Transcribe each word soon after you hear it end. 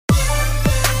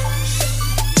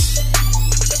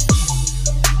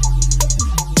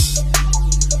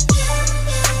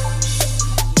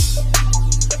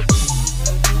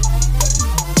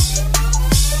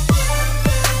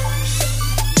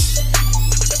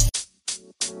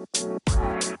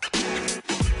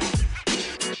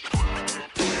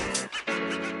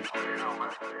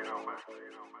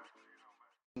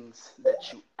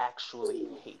actually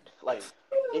hate? Like,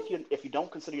 if you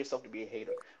don't consider yourself to be a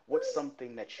hater, what's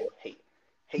something that you hate?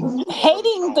 Hate's a really Hating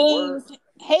strong word. things,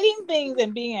 hating things,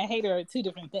 and being a hater are two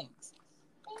different things.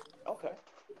 Okay.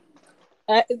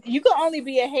 You can only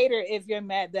be a hater if you're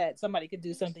mad that somebody could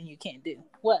do something you can't do.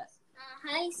 What?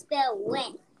 How do you spell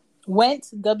went? Went,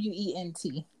 Went.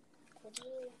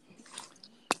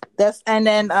 That's and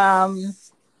then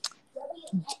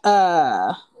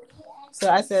uh so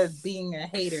I said being a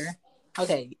hater.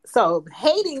 Okay, so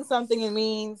hating something, it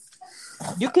means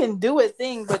you can do a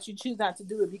thing, but you choose not to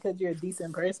do it because you're a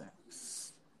decent person.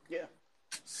 Yeah,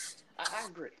 I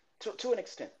agree to an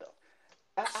extent though.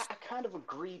 I kind of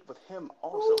agreed with him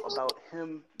also about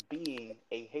him being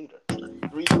a hater.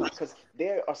 The reason why, because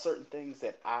there are certain things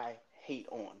that I hate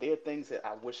on. There are things that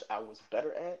I wish I was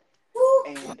better at,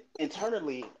 and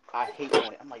internally I hate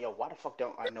on it. I'm like, yo, why the fuck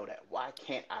don't I know that? Why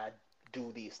can't I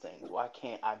do these things? Why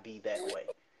can't I be that way?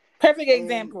 Perfect And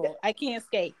example. I can't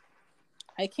skate.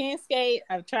 I can't skate.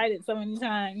 I've tried it so many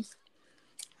times.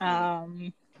 mm,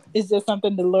 Um, it's just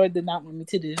something the Lord did not want me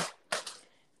to do.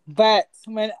 But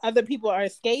when other people are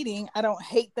skating, I don't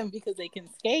hate them because they can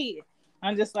skate.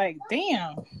 I'm just like,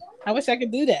 damn, I wish I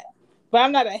could do that. But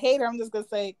I'm not a hater. I'm just gonna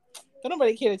say, don't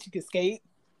nobody care that you can skate.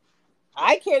 yeah,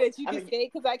 I care that you I can mean,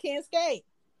 skate because I can't skate.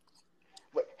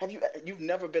 but you've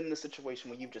never been in a situation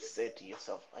where you've just said to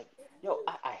yourself like, yo,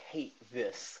 I hate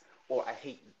this or I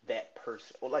hate that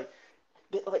person or like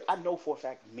I know for a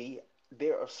fact me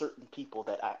there are certain people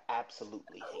that I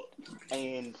absolutely hate,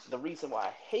 and the reason why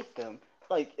I hate them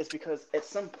like is because at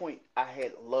some point I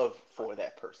had love for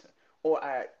that person, or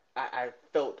I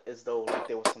felt as though like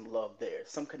there was some love there,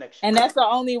 some connection And there, that's the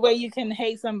only way but you can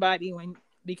hate somebody when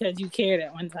because you cared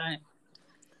at one time.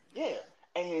 yeah,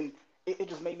 and it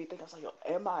just made me think. I was like, yo,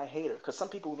 am I a hater? Because some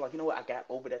people were like, you know what, I got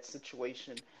over that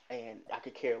situation and I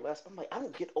could care less. But I'm like, I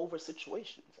don't get over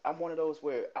situations. I'm one of those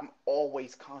where I'm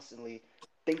always constantly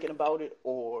thinking about it,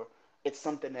 or it's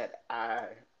something that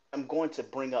I'm going to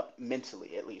bring up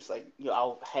mentally at least. Like, you know,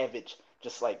 I'll have it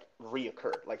just like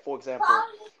reoccur. Like, for example,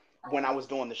 when I was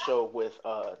doing the show with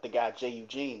the guy Jay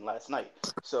Eugene last night.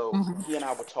 So Mm-hmm. he and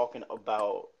I were talking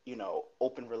about, you know,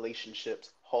 open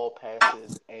relationships, hall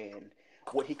passes, and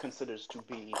what he considers to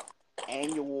be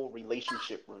annual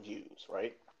relationship reviews,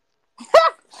 right?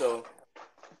 So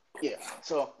yeah,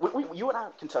 so you and I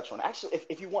can touch on it. Actually,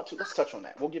 if you want to, let's touch on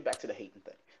that. We'll get back to the hating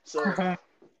thing. So Uh-huh.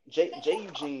 Jay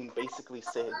Eugene basically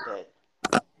said that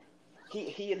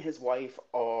he and his wife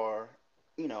are,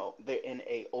 you know, they're in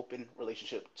a open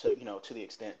relationship to, you know, to the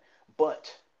extent,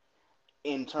 but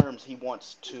in terms he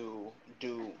wants to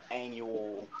do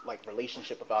annual like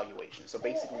relationship evaluation. So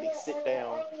basically they sit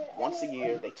down once a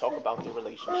year, they talk about their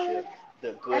relationship,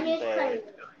 the good and bad,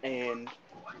 and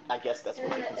I guess that's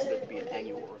what they consider to be an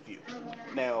annual review.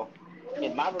 Now,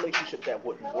 in my relationship that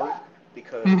wouldn't work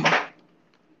because Mhm.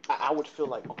 I would feel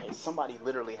like, okay, somebody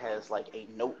literally has like a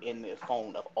note in their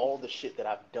phone of all the shit that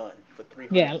I've done for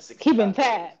Yeah, keeping 365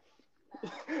 days. tab.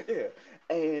 Yeah.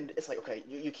 And it's like, okay,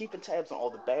 you're keeping tabs on all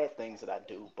the bad things that I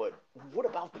do, but what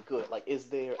about the good? Like, is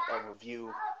there a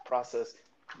review process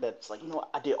that's like, you know what,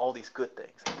 I did all these good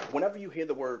things? Whenever you hear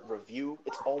the word review,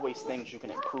 it's always things you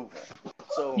can improve on.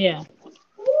 So, Yeah.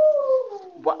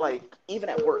 what, like, even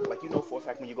at work, like, you know, for a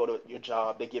fact, when you go to your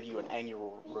job, they give you an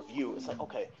annual review. It's like,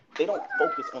 okay, they don't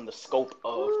focus on the scope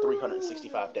of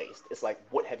 365 days. It's like,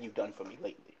 what have you done for me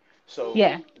lately? So,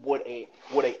 Yeah. would a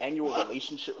annual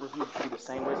relationship review be the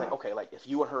same way? It's like, okay, like if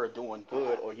you and her are doing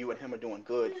good, or you and him are doing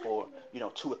good for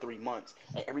 2 or 3 months,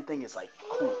 and everything is like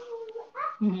cool,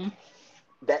 Hmm.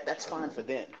 that's fine for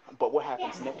then. But what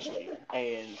happens next year,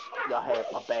 and y'all have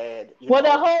a bad, Well,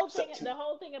 September. the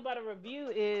whole thing about a review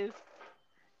is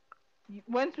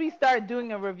once we start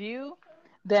doing a review,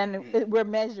 then Mm, we're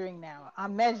measuring now.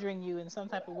 I'm measuring you in some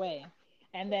type of way.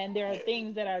 And then there are yeah,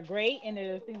 things that are great and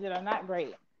there are things that are not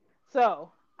great.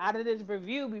 So, out of this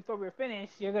review, before we're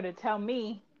finished, you're going to tell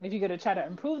me if you're going to try to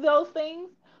improve those things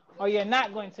or you're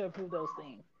not going to improve those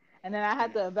things. And then I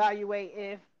have mm, to evaluate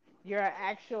if you're an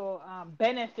actual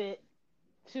benefit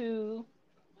to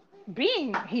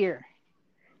being here.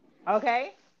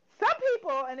 Okay? Some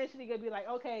people initially gonna be like,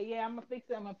 okay, yeah, I'm gonna fix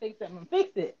it, I'm gonna fix it, I'm gonna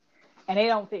fix it. And they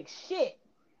don't fix shit.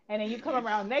 And then you come mm-hmm,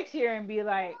 around next year and be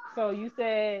like, so you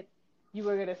said you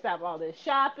were gonna stop all this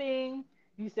shopping,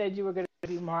 you said you were gonna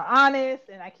be more honest,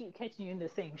 and I keep catching you in the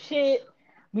same shit.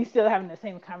 We still having the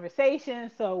same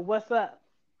conversation, so what's up?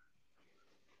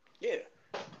 yeah.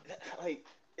 Like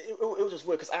it was just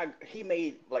weird because I he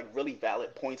made like really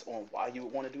valid points on why you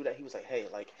would want to do that. He was like, hey,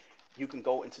 like you can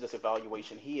go into this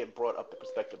evaluation. He had brought up the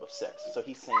perspective of sex, so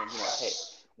he's saying, hey,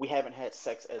 we haven't had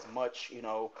sex as much,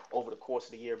 over the course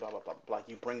of the year, blah blah blah blah.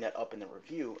 You bring that up in the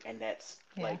review, and that's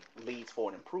Yeah. like leads for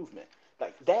an improvement.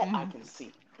 Like that I Hmm. can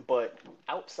see, but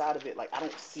outside of it, like I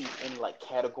don't see any like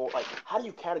category. Like, how do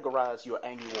you categorize your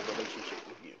annual relationship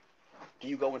review? Do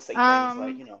you go and say things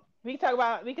like, Um,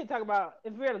 we could talk about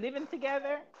if we're living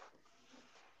together,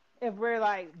 if we're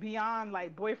like beyond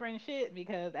like boyfriend shit,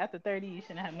 because after 30 you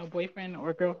shouldn't have no boyfriend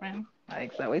or girlfriend.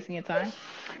 Like, stop wasting your time.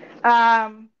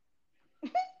 Um,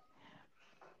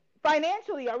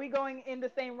 Financially, are we going in the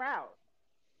same route?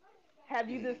 Have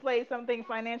you mm, displayed something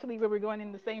financially where we're going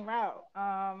in the same route?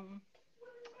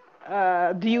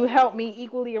 Do you help me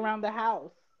equally around the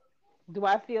house? Do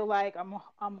I feel like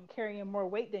I'm carrying more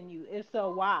weight than you? If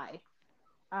so, why?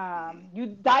 mm, You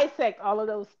dissect all of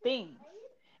those things,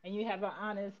 and you have an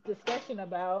honest discussion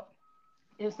about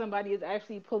if somebody is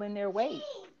actually pulling their weight.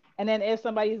 And then if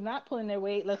somebody is not pulling their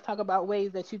weight, let's talk about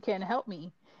ways that you can help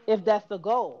me if that's the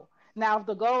goal. Now, if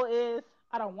the goal is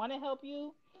I don't want to help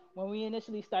you, when we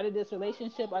initially started this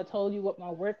relationship, I told you what my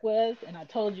work was and I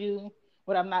told you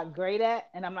what I'm not great at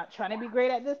and I'm not trying to be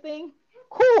great at this thing.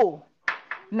 Cool.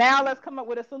 Now let's come up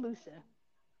with a solution.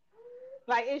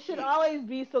 Like, it should mm, always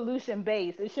be solution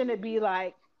based. It shouldn't be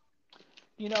like,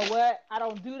 you know what? I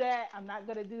don't do that. I'm not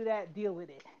gonna do that. Deal with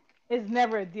it. It's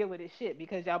never a deal with it shit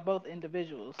because y'all both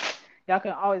individuals. Y'all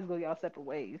can always go y'all separate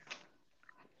ways.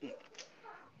 mm.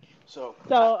 So,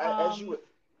 So as you would,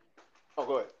 oh,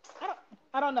 go ahead. I don't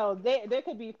I don't know. There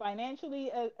could be financially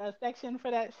a section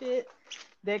for that shit.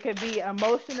 There could be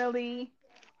emotionally.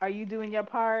 Are you doing your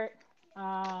part?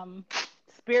 Um,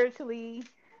 Spiritually,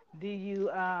 do you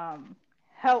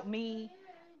help me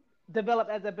develop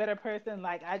as a better person?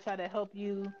 Like, I try to help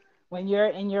you when you're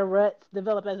in your ruts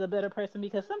develop as a better person,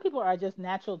 because some people are just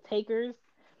natural takers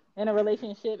in a Hmm.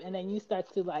 relationship, and then you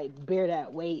start to like bear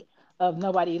that weight of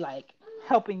nobody like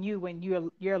helping you when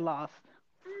you're lost.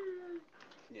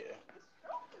 Yeah.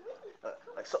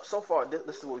 Like, so far,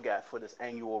 this is what we got for this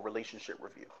annual relationship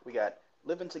review. We got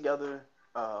living together,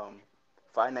 um,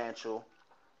 financial.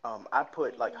 I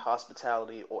put like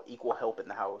hospitality or equal help in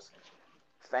the house.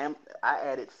 Fam, I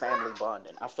added family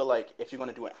bonding. I feel like if you're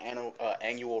gonna do an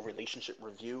annual relationship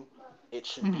review, it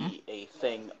should Hmm. be a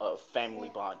thing of family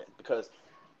bonding, because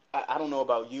I don't know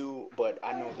about you, but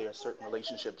I know there are certain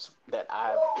relationships that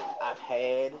I've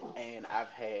had, and I've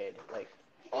had like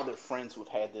other friends who've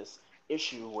had this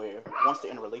issue where once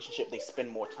they're in a relationship, they spend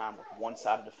more time with one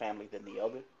side of the family than the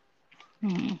other.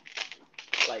 Hmm.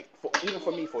 Like, even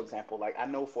for me, for example, like I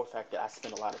know for a fact that I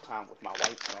spend a lot of time with my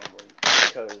wife's family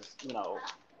because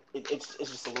it's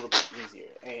just a little bit easier,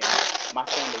 and my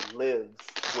family lives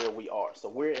where we are, so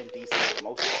we're in DC for the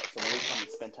most part. So when we come and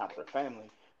spend time with our family,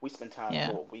 we spend time Yeah.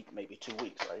 for a week, maybe 2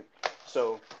 weeks, right?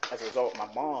 So as a result, my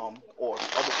mom or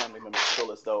other family members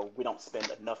feel as though we don't spend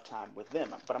enough time with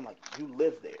them. But I'm like, you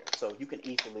live there, so you can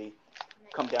easily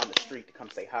come down the street to come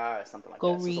say hi or something like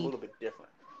Go that. So it's a read. little bit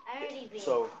different.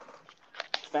 So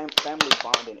family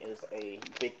bonding is a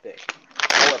big thing.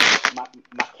 However,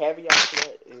 my caveat to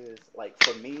that is, like,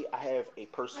 for me, I have a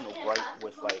personal gripe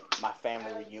with like my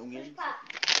family reunions,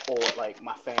 or like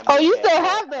my Oh, family you that still are,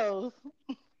 have those?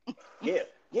 yeah,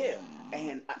 yeah,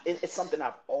 and it's something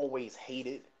I've always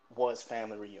hated, was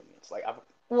family reunions. Like, it,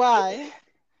 Why?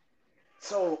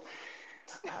 so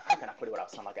how can I put it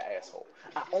without sounding like an asshole?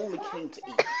 I only came to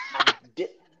eat. I did.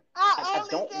 I I only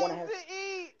don't want to came have. to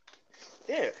eat.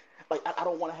 Yeah. Like, I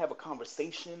don't want to have a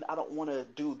conversation. I don't want to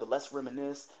do the let's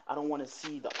reminisce. I don't want to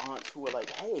see the aunts who are like,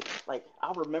 hey, like,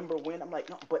 I remember when. I'm like,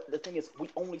 no, but the thing is, we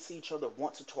only see each other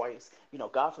once or twice.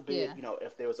 God forbid, Yeah.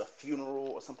 if there was a funeral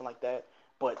or something like that.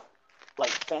 But like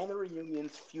family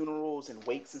reunions, funerals, and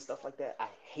wakes and stuff like that, I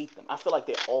hate them. I feel like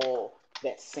they're all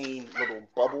that same little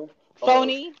bubble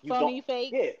of Phony, you don't, phony,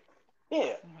 fake. yeah,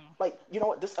 yeah. Mhm. Like, you know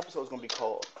what? This episode is going to be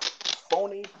called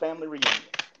Phony Family Reunions.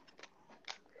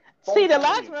 Phony See, the Family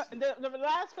last Reunions. the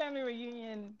last family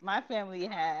reunion my family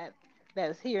had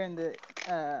that's here in the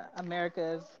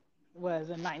Americas was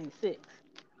in '96,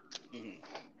 Hmm.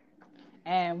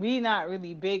 and we not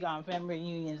really big on family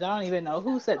reunions. I don't even know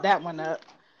who set that one up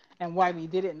and why we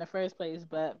did it in the first place,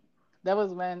 but that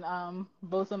was when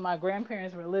both of my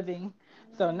grandparents were living.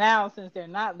 So now, since they're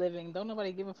not living, don't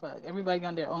nobody give a fuck. Everybody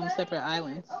on their own separate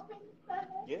islands.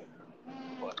 Yeah.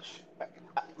 But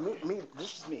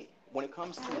this is me. When it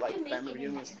comes to like family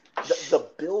reunions, the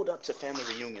build up to family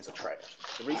reunions are trash.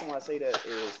 The reason why I say that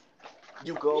is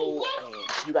you go and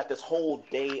you got this whole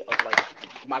day of like,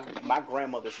 my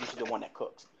grandmother's usually the one that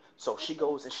cooks. So she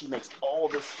goes and she makes all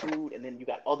this food, and then you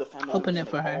got other family Open members it make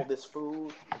for all her. this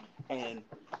food, and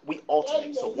we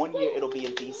alternate. So one year it'll be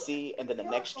in DC, and then the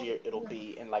next year it'll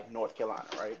be in like North Carolina,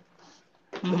 right?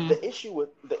 Mm-hmm.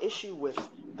 The issue with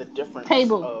the difference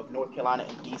Table. of North Carolina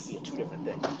and DC are two different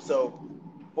things. So,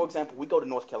 for example, we go to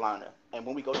North Carolina, and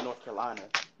when we go to North Carolina,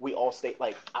 we all stay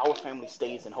like our family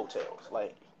stays in hotels.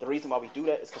 Like the reason why we do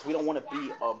that is because we don't want to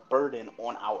be a burden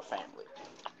on our family.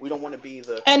 We don't want to be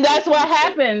the And hey, that's can what you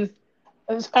stay? happens.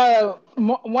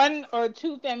 One or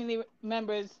two family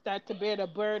members start to bear the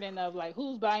burden of like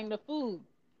who's buying the food,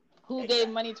 who gave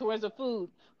Exactly. money towards the food,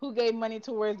 who gave money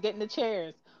towards getting the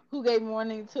chairs, who gave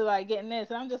money to like getting this.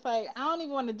 And I'm just like, I don't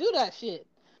even want to do that shit.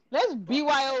 Let's Right.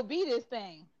 BYOB this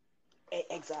thing.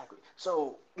 Exactly.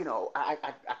 So, I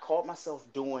called myself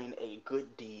doing a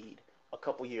good deed a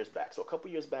couple years back. So, a couple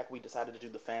years back, we decided to do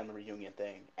the family reunion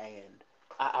thing, and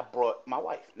I brought my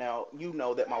wife. Now, you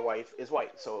know that my wife is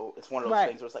white, so it's one of those Right.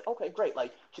 things where it's like, okay, great.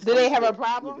 Like, she's Do coming they to have a the.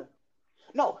 problem?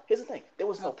 No, here's the thing. There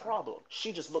was no Okay. problem.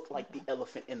 She just looked like the Okay.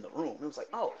 elephant in the room. It was like,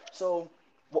 oh, so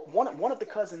one of the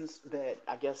cousins that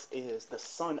I guess is the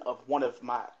son of one of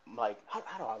my like how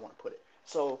do I want to put it?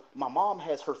 So my mom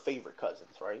has her favorite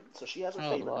cousins, right? So she has her Oh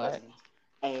favorite Lord. cousins,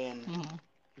 and Mhm.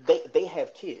 they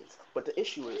have kids. But the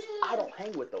issue is I don't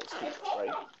hang with those kids,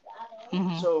 right?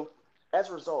 Mhm. So as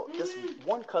a result, this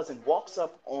one cousin walks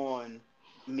up on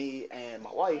me and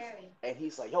my wife, and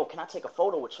he's like, "Yo, can I take a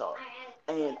photo with y'all?"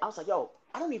 And I was like, "Yo,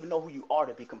 I don't even know who you are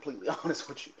to be completely honest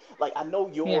with you. Like, I know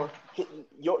Yeah.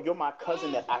 you're my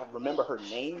cousin that I remember her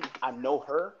name. I know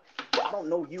her, but I don't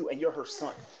know you, and you're her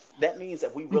son. That means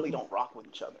that we really Mhm. don't rock with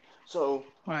each other." So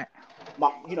Right.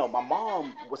 my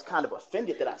mom was kind of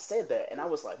offended that I said that, and I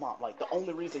was like, "Mom, like the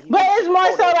only reason he But wanted to it's take a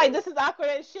more so photo like is this is awkward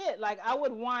as shit. Like I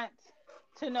would want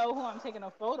to know who I'm taking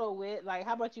a photo with. Like,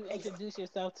 how about you exactly, introduce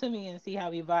yourself to me and see how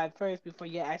we vibe first before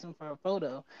you ask me for a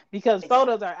photo? Because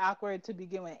photos exactly. are awkward to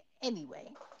begin with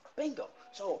anyway. Bingo.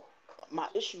 So my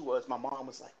issue was my mom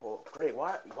was like, "Well, Greg,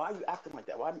 why are you acting like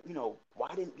that? Why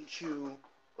didn't you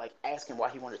like ask him why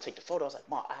he wanted to take the photo?" I was like,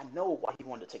 "Mom, I know why he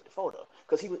wanted to take the photo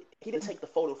because he didn't take the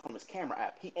photo from his camera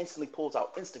app. He instantly pulls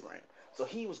out Instagram. So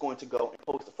he was going to go and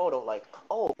post a photo like,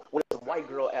 oh, well, there's a white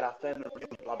girl at our family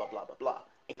reunion, blah blah blah blah blah,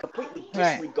 and completely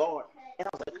Right. disregard." And I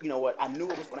was like, you know what? I knew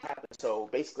it was going to happen. So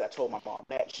basically, I told my mom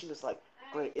that. She was like,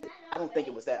 "Greg, I don't think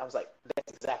it was that." I was like,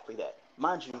 "That's exactly that."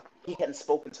 Mind you, he hadn't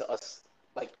spoken to us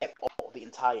like at all the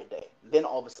entire day. Then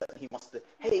all of a sudden he wants to,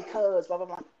 hey cuz, blah blah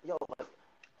blah. Yo, like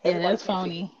Yeah, everybody that's can't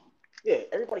be, phony. yeah,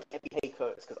 everybody can't be hey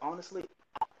cuz. Because honestly,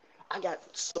 I got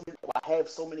so many, I have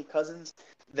so many cousins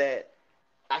that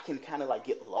I can kind of like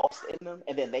get lost in them,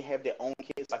 and then they have their own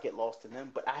kids. I get lost in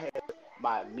them, but I have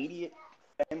my immediate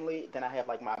family, then I have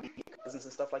like my immediate cousins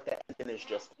and stuff like that, and then there's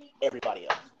just everybody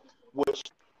else, which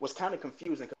was kind of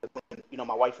confusing because when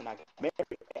my wife and I got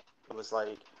married, it was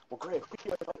like, well, Greg, who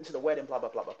you inviting to the wedding, blah blah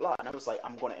blah blah blah, and I was like,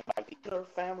 I'm gonna invite the inner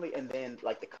family and then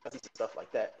like the cousins and stuff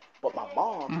like that. But my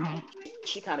mom, Hmm.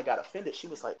 she kind of got offended. She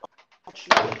was like,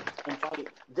 you invited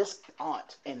this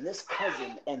aunt and this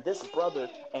cousin and this brother,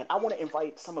 and I want to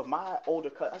invite some of my older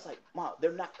cousins. I was like, Mom,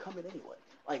 they're not coming anyway.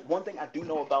 Like one thing I do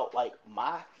know about like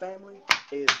my family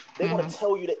is Hmm. they're gonna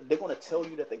tell you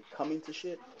that they're coming to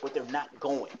shit, but they're not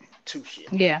going to shit.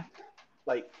 Yeah.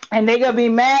 Like And they gonna be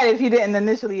mad if you didn't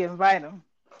initially invite them.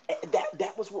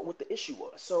 that was what the issue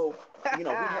was. So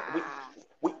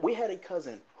we had a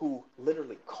cousin who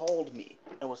literally called me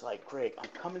and was like, Greg, I'm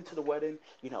coming to the wedding.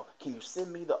 Can you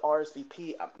send me the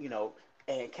RSVP?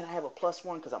 And can I have a plus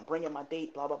one because I'm bringing my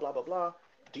date? Blah blah blah blah blah.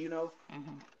 Do you know? Hmm.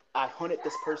 I hunted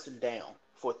this person down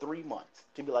for 3 months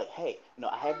to be like, hey,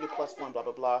 I have your plus one, blah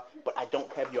blah blah, but I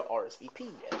don't have your RSVP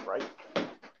yet, right?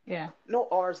 Yeah. No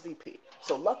RSVP.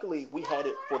 So luckily we had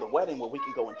it for the wedding where we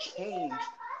can go and change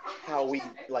how we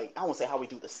like I won't say how we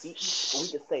do the seating, but we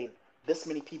Shh. could say this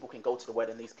many people can go to the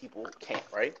wedding, these people can't,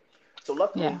 right? So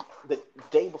Yeah. luckily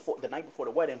the night before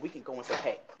the wedding, we can go and say,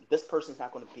 hey, this person's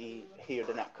not going to be here,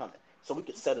 they're not coming. So we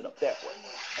could set it up that way.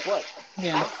 But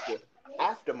Yeah.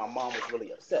 after my mom was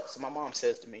really upset, so my mom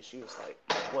says to me, she was like,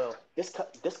 well, this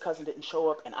cousin didn't show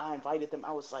up and I invited them.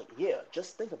 I was like, yeah,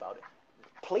 just think about it.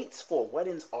 Plates for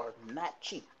weddings are not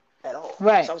cheap at all. So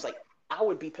Right. I was like, I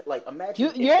would be like, You imagine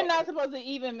if you're that. not supposed to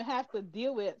even have to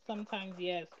deal with sometimes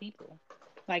yes people.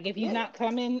 Like if you're Yeah, not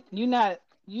coming, you're not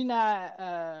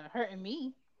hurting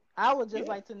me. I would just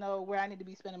yeah, like to know where I need to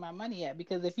be spending my money at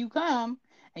because if you come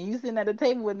and you sitting at the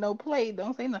table with no plate,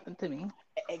 don't say nothing to me.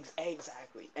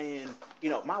 exactly. And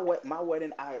my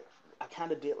wedding, I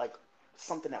kind of did like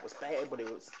something that was bad, but it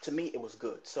was to me it was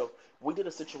good. So we did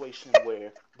a situation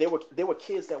where there were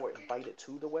kids that were invited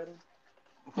to the wedding,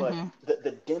 but Mhm.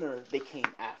 the dinner they came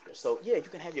after. So yeah, you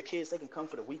can have your kids; they can come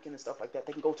for the weekend and stuff like that.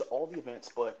 They can go to all the events,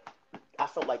 but I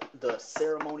felt like the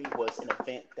ceremony was an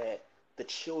event that the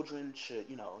children should,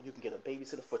 you can get a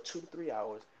babysitter for 2 to 3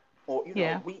 hours Or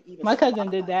Yeah. we even My said, cousin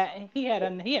why did not? that. Yeah,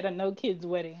 He had a no kids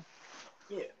wedding.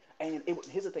 yeah. And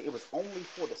here's the thing: it was only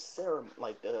for the ceremony,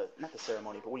 like the not the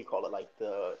ceremony, but what do you call it, like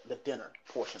the dinner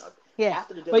portion of it. Yeah.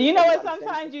 After the But dinner, you know what? everybody's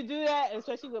dancing. Sometimes you do that,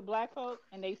 especially with black folk,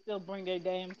 and they still bring their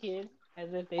damn kids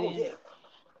as if they Oh didn't yeah.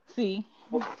 see.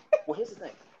 Well, here's the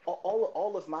thing.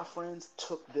 All of my friends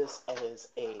took this as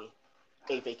a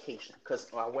vacation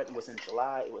because our wedding was in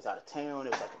July. It was out of town.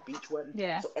 It was like a beach wedding.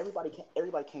 Yeah. So everybody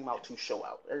came out to show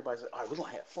out. Everybody's like, all right, we're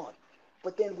gonna have fun.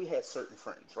 But then we had certain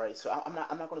friends, right? So I'm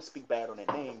not gonna speak bad on their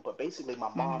name, but basically my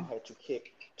mom Hmm. had to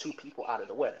kick two people out of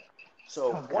the wedding.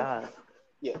 So Oh one, God.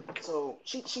 yeah. So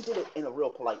she did it in a real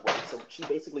polite way. So she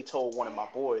basically told one of my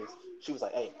boys, she was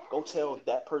like, hey, go tell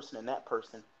that person and that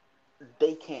person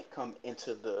they can't come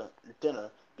into the dinner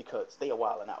because they are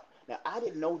wilding out. Now I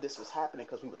didn't know this was happening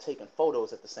because we were taking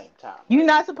photos at the same time, You're right?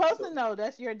 not supposed to So know.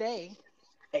 That's your day.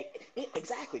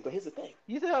 exactly, but here's the thing: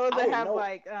 You're supposed I to didn't have know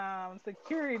like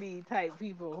security type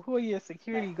people. Who are your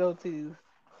security go tos?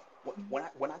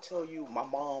 when I tell you my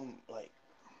mom like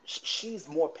she's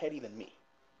more petty than me,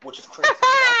 which is crazy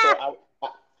because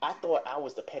I thought I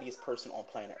was the pettiest person on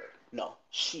planet Earth. No,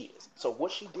 she is. So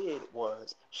what she did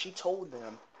was she told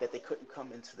them that they couldn't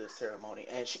come into the ceremony,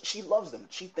 and she loves them.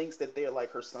 She thinks that they're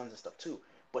like her sons and stuff too.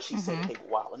 But she said that Hmm. they were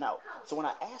wilding out. So when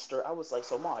I asked her, I was like,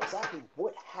 "So, Ma, exactly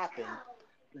what happened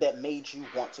that made you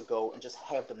want to go and just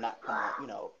have them not come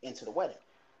on, into the wedding?"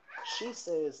 She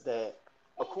says that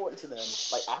according to them,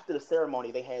 like after the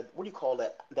ceremony, they had what do you call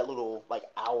that little like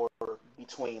hour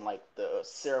between like the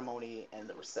ceremony and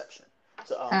the reception.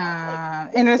 So like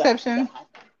that Interception,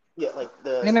 yeah, like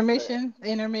the yeah, the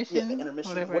intermission, intermission,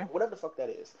 whatever. whatever the fuck that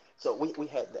is. So we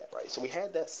had that, right? So we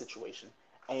had that situation,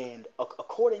 and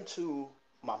according to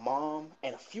my mom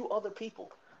and a few other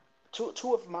people,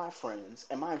 two of my friends,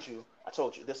 and mind you, I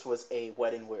told you this was a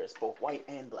wedding where it's both white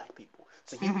and black people.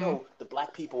 So Hmm. the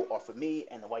black people are for me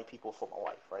and the white people for my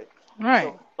wife, right?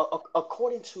 Right. So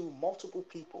according to multiple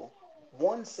people,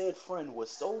 one said friend was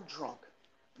so drunk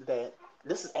that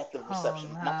this is at the Oh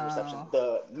reception, not the reception, no.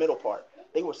 the middle part.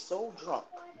 They were so drunk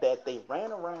that they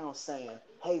ran around saying,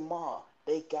 "Hey Ma,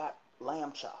 they got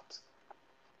lamb chops.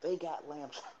 They got lamb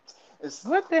chops." It's,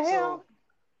 What the so hell?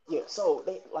 yeah, so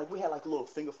they like we had like little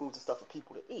finger foods and stuff for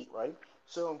people to eat, right?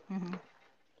 So Hmm.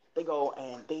 they go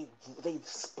and they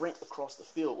sprint across the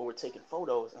field where we're taking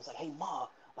photos, and it's like, "Hey Ma,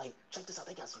 like check this out.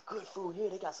 They got some good food here.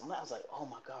 They got some." I was like, "Oh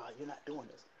my God, you're not doing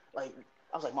this." Like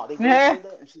I was like, "Ma, they really said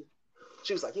that," and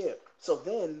she was like, "Yeah." So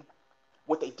then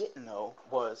what they didn't know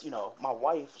was, my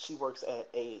wife, she works at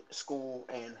a school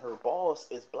and her boss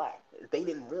is black. They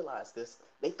didn't realize this.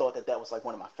 They thought that that was like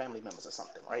one of my family members or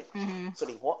something, right? Hmm. So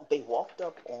they walked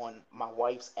up on my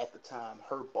wife's at the time,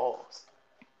 her boss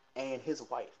and his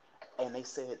wife, and they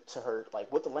said to her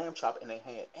like with the lamb chop in their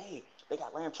hand, "Hey, they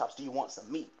got lamb chops. Do you want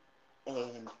some meat?"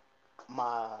 And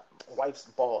my wife's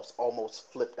boss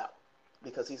almost flipped out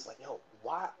because he's like, "Yo,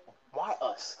 why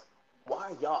us?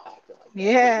 Why are y'all acting like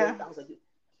that?" But Yeah. I was like,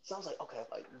 so I was like, okay,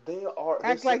 like there's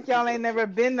Act certain like y'all people ain't that never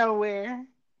been nowhere.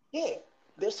 yeah,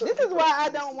 there's certain This is people why that I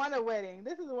don't honestly want a wedding.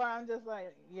 This is why I'm just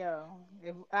like, yo,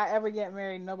 if I ever get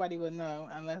married, nobody would know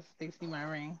unless they see my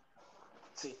ring.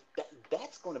 see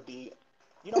that's going to be,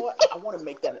 you know what? I want to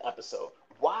make that an episode.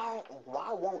 Why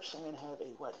won't Shan have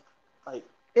a wedding? Like,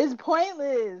 It's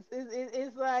pointless.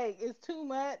 It's like it's too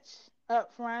much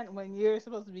up front when you're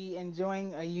supposed to be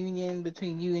enjoying a union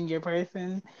between you and your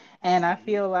person. And I hmm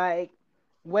feel like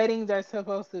weddings are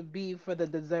supposed to be for the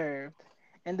deserved.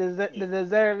 And yeah, the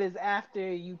deserve is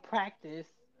after you practice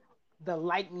the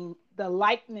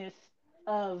likeness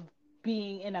of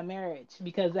being in a marriage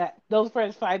because that those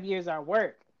first 5 years are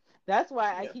work. That's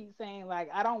why I yeah, keep saying like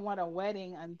I don't want a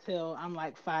wedding until I'm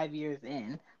like 5 years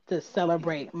in to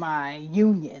hmm celebrate my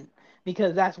union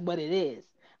because that's what it is.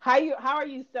 How are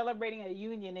you celebrating a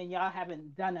union and y'all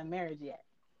haven't done a marriage yet?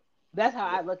 That's how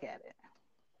I yeah. look at it.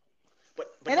 But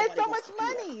And it's nobody so wants much to do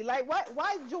that. money. Like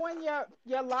why join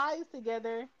your lives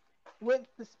together with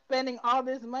spending all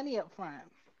this money up front?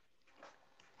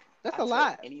 That's I a tell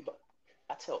lot. anybody,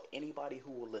 I tell anybody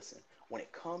who will listen, when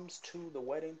it comes to the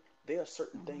wedding, there are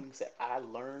certain things that I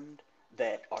learned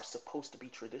that are supposed to be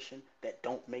tradition that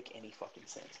don't make any fucking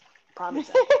sense. Prime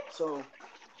example. So,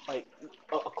 like,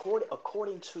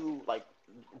 according to like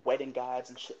wedding guides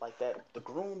and shit like that, the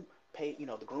groom pay,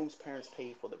 the groom's parents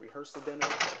pay for the rehearsal dinner,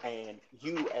 and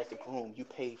you as the groom, you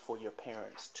pay for your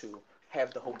parents to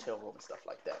have the hotel room and stuff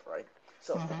like that, right?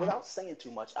 So, Hmm. without saying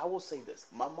too much, I will say this: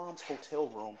 my mom's hotel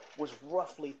room was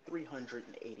roughly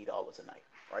 $380 a night,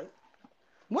 right?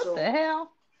 What So, the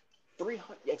hell?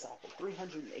 300 exactly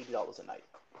 $380 a night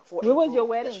for Where a was your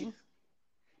room that she. wedding?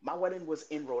 My wedding was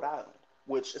in Rhode Island,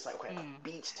 which is like, okay, Mm.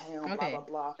 beach town, blah blah Okay.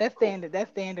 blah. That's Cool. standard.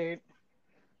 That's standard.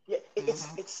 Yeah,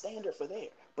 Mhm. it's standard for there.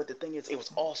 But the thing is, it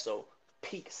was also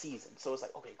peak season, so it's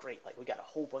like, okay, great. Like we got a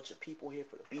whole bunch of people here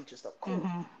for the beach and stuff. Cool.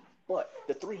 Mhm. But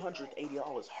the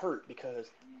 $380 hurt because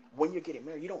when you're getting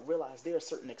married, you don't realize there are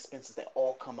certain expenses that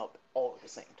all come up all at the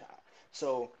same time.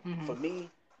 So for Mhm.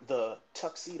 me, the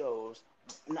tuxedos,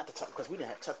 not the tux, because we didn't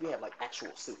have tux, we had like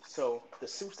actual suits. So the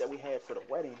suits that we had for the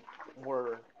wedding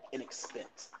were an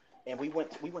expense, and we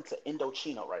went to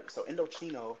Indochino, right? So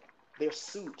Indochino, their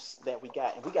suits that we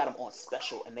got, and we got them on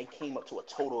special, and they came up to a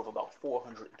total of about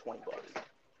 $420.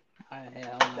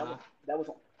 Hell That nah. was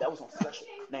that was on special.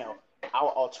 Now, our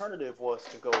alternative was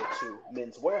to go to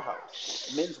Men's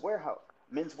Warehouse. Men's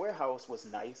Warehouse was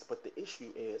nice, but the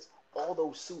issue is all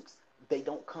those suits, they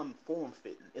don't come form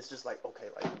fitting. It's just like, okay,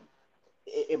 like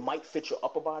it might fit your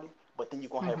upper body, but then Mhm. you're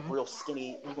gonna have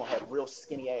real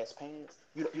skinny ass pants.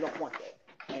 You don't want that.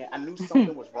 And I knew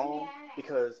something was wrong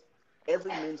because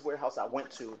every Men's Warehouse I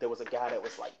went to, there was a guy that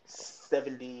was like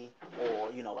 70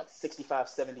 or like 65,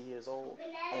 70 years old,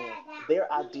 and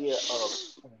their idea of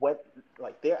what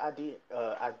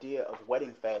idea of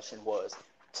wedding fashion was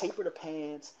taper the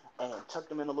pants and tuck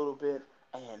them in a little bit,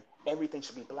 and everything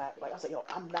should be black. Like I said,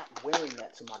 I'm not wearing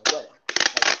that to my wedding.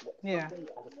 Like some Yeah. things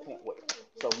I just can't wear.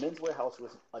 So Men's Warehouse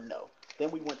was a no.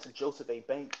 Then we went to Joseph A.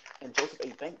 Bank, and Joseph A.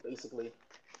 Bank basically,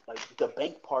 like the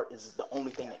bank part is the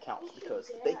only thing that counts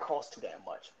because they cost too damn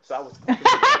much. So I was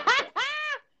completely done with that.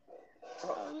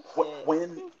 Bro, Oh shit.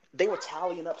 when they were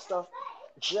tallying up stuff,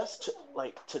 just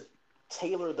to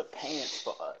tailor the pants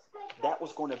for us, that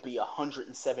was going to be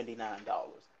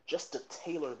 $179 just to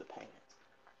tailor the pants.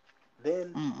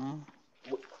 Then Mm-mm.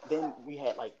 then we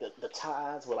had like the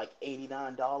ties were like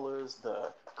 $89.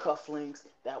 The cufflinks,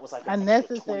 that was like an extra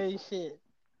 20. Unnecessary shit.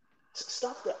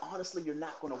 Stuff that honestly you're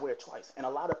not going to wear twice. And a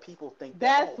lot of people think that,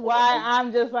 That's oh well, why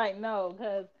I'm just like no,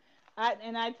 because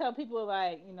I tell people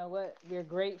like you know what, we're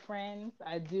great friends.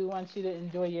 I do want you to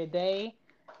enjoy your day,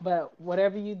 but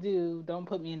whatever you do, don't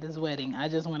put me in this wedding. I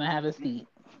just want to have a seat.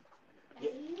 yeah,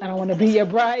 I don't want to and be that's the your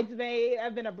thing. bridesmaid.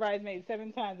 I've been a bridesmaid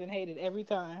 7 times and hated every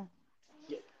time.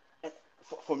 Yeah, and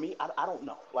for me, I don't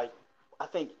know. Like I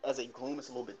think as a groom, it's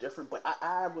a little bit different, but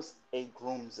I was a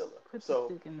groomzilla. Put the So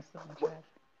stick in the stone what trash.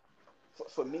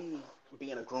 for me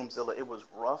being a groomzilla, it was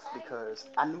rough because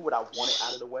I knew what I wanted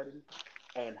out of the wedding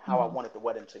and how I Mm-hmm. wanted the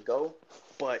wedding to go,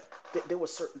 but there were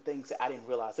certain things that I didn't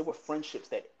realize. There were friendships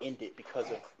that ended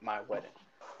because of my wedding.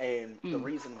 And Mm.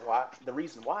 the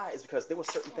reason why is because there were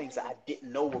certain things that I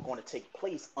didn't know were going to take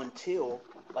place until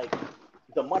like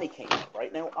the money came up.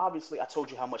 Right now, obviously, I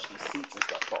told you how much these seats and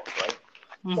stuff cost, right?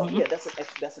 So Mm-hmm. yeah,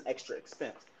 that's an extra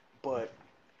expense. But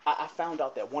I found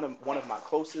out that one of my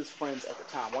closest friends at the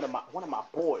time, one of my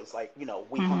boys, like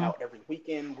we hung Mm-hmm. out every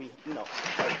weekend. We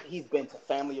like he's been to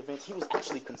family events. He was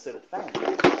actually considered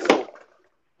family. So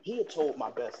he had told my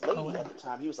best Oh lady well. at the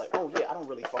time. He was like, "Oh yeah, I don't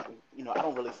really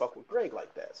fuck with Greg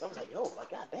like that." So I was like, "Yo, like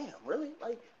goddamn, really?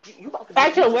 Like you about to be?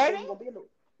 At You your just said wedding? you're gonna be in the."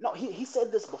 No, he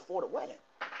said this before the wedding.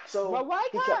 So Well, why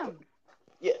he kept come?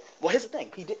 yeah. Well, here's the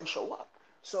thing. He didn't show up.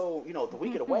 So, the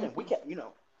week of the wedding,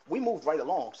 we moved right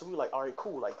along. So we were like, all right,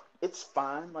 cool. Like, it's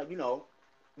fine. Like, you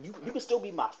can still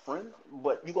be my friend,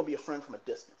 but you're going to be a friend from a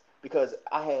distance. Because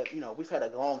we've had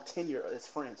a long tenure as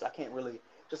friends. So I can't really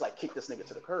just like kick this nigga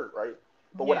to the curb, right?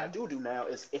 But what I Yeah. do now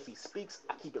is if he speaks,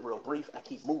 I keep it real brief. I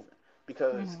keep moving.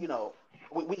 Because, Mm-hmm.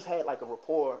 we've had like a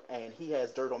rapport and he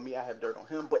has dirt on me. I have dirt on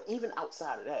him. But even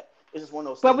outside of that, it's just one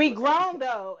of those But things we where it's like, you grown can't.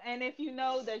 though, and if you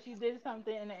know that you did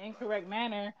something in an incorrect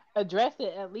manner, address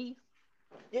it at least.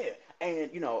 Yeah,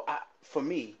 and for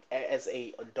me as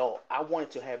a adult, I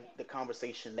wanted to have the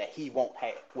conversation that he won't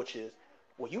have, which is,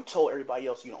 well, you told everybody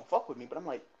else you don't fuck with me, but I'm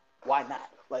like, why not?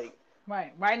 Like,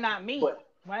 Right. Why not me? but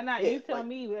Why not yeah, you tell like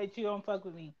me that you don't fuck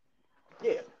with me?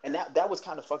 yeah, and that was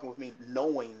kind of fucking with me,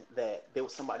 knowing that there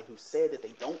was somebody who said that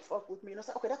they don't fuck with me, and I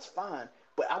said, okay, that's fine,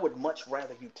 but I would much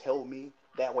rather you tell me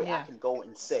that way I Yeah. can go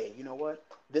and say, you know what,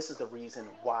 this is the reason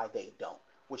why they don't,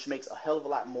 which makes a hell of a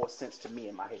lot more sense to me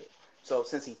in my head. So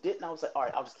since he didn't, I was like, all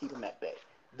right, I'll just keep him at bay.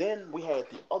 Then we had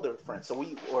the other friend. So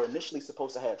we were initially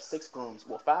supposed to have six grooms,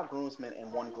 well, five groomsmen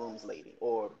and one groom's lady,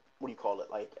 or what do you call it,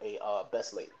 like a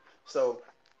best lady. So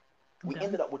we Okay.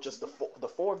 ended up with just the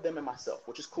four of them and myself,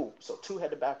 which is cool. So two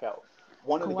had to back out.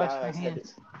 One of Go the wash your guys had to,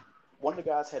 hands. one of the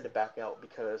guys had to back out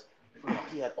because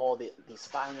he had all these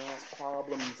finance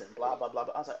problems and blah blah blah.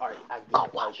 But I was like, all right, I get Go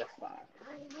it, like wash that's fine.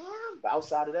 But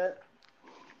outside of that,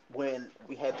 when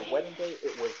we had the wedding day,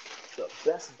 it was the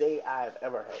best day I've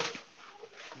ever had.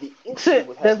 The issue your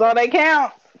with That's having all that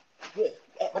counts. Yeah,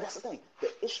 but that's the thing.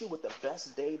 The issue with the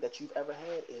best day that you've ever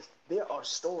had is there are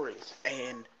stories,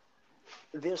 and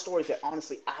there's stories that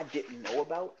honestly I didn't know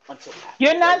about until after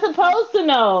You're the not wedding. And supposed to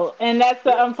know, and that's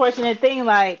the yeah, unfortunate thing.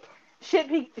 Like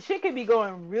shit could be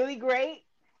going really great,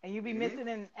 and you be hmm missing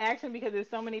in action because there's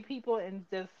so many people and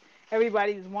just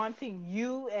everybody's wanting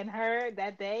you and her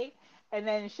that day, and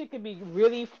then shit could be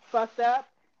really fucked up.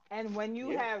 And when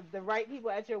you yeah. have the right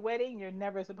people at your wedding, you're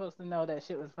never supposed to know that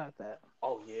shit was fucked up.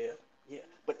 Oh yeah, yeah.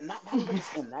 But not even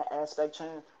just in that aspect,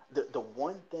 Chan. The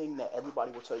one thing that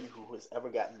everybody will tell you who has ever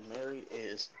gotten married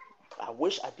is, I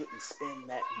wish I didn't spend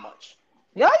that much.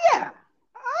 Oh You yeah, know,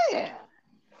 oh yeah.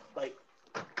 like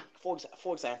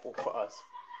for example, for us,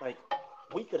 like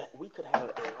we could have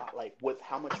a lot, like with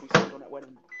how much we spent on that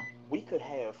wedding, we could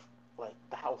have like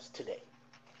the house today.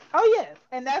 Oh yes,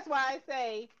 and that's why I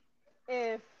say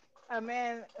if a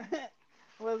man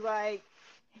was like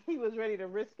he was ready to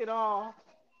risk it all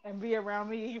and be around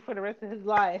me for the rest of his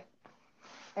life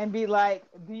and be like,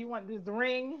 "Do you want this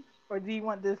ring or do you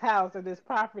want this house or this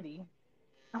property?"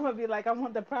 I'm gonna be like, "I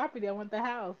want the property. I want the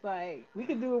house. Like we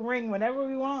could do a ring whenever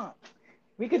we want.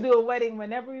 We could do a wedding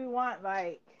whenever we want.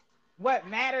 Like what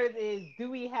matters is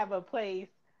do we have a place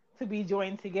to be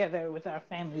joined together with our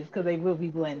families because they will be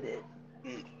blended."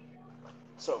 Mm.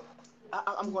 So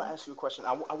I'm going to ask you a question.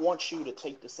 I want you to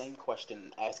take the same question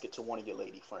and ask it to one of your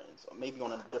lady friends, or maybe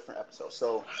on a different episode.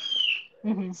 So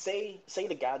Hmm. say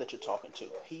the guy that you're talking to,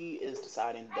 he is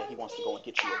deciding that he wants to go and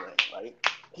get you a ring, right?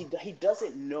 He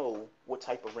doesn't know what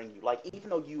type of ring you like, even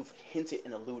though you've hinted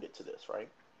and alluded to this, right?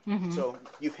 Hmm. So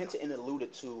you've hinted and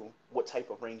alluded to what type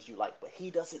of rings you like, but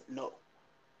he doesn't know.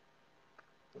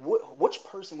 Which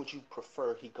person would you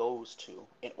prefer he goes to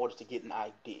in order to get an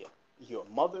idea? Your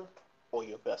mother or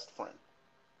your best friend?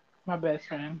 My best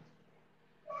friend.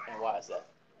 And why is that?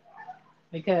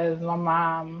 Because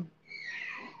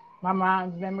my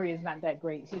mom's memory is not that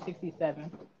great. She's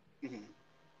 67. Hmm.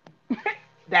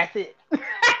 That's it.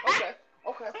 Okay,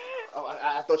 okay. Oh,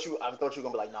 I thought you were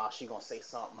gonna be like, nah, she gonna say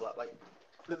something, but like,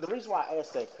 the reason why I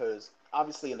asked that because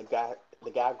obviously in the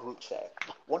guy group chat,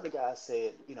 one of the guys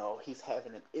said, he's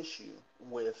having an issue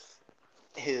with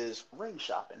his ring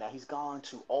shopping. Now he's gone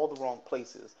to all the wrong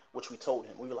places, which we told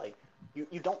him. We were like,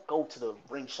 you don't go to the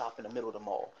ring shop in the middle of the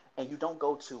mall, and you don't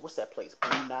go to what's that place,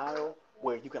 Blue Nile,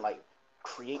 where you can like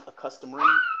create a custom ring.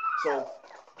 So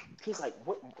he's like,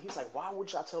 what? He's like, why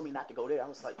would y'all tell me not to go there? I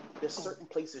was like, there's certain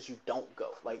places you don't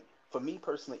go. Like for me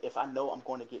personally, if I know I'm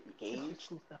going to get Put your engaged,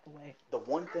 school stuff away. the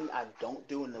one thing I don't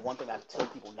do and the one thing I tell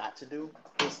people not to do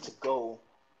is to go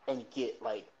and get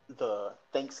like the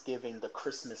Thanksgiving, the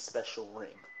Christmas special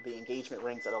ring, the engagement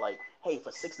rings that are like, hey,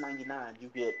 for $6.99 you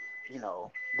get,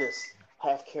 this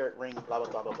half carat ring, blah blah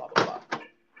blah blah blah blah blah.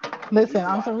 The Listen, reason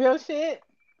on why, some real shit,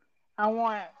 I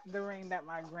want the ring that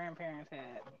my grandparents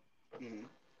had. mm-hmm,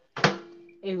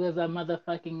 It was a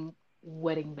motherfucking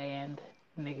wedding band,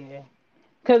 nigga.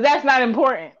 Cause that's not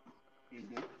important.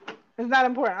 mm-hmm, It's not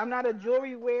important. I'm not a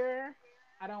jewelry wearer.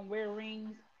 I don't wear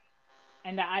rings.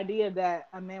 And the idea that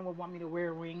a man would want me to wear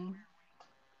a ring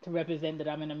to represent that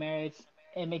I'm in a marriage,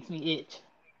 it makes me itch.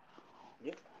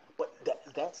 yeah, but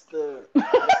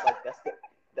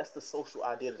that's the social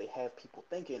idea that they have people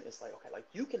thinking. It's like, okay, like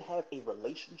you can have a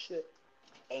relationship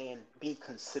and be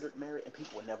considered married, and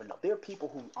people would never know. There are people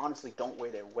who honestly don't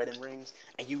wear their wedding rings,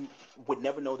 and you would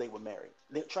never know they were married.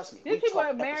 Trust me, These we people are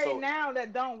talked married episode. now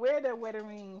that don't wear their wedding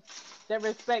rings, that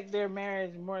respect their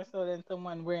marriage more so than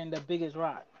someone wearing the biggest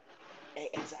rock.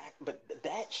 Exact, but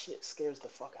that shit scares the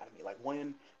fuck out of me. Like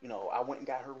when I went and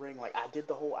got her ring, like I did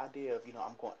the whole idea of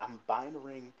I'm buying a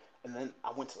ring, and then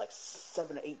I went to like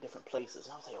 7 or 8 different places.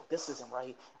 And I was like, oh, this isn't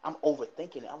right. I'm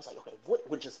overthinking it. I was like, okay, what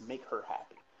would just make her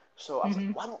happy? So I was like,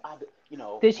 Hmm. why don't I,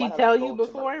 Did why she don't I tell you go to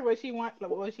before Mervin? what she want, Well,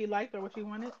 what she liked or what she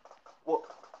wanted? well,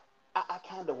 I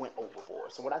kind of went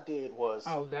overboard. So what I did was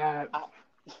Oh God. I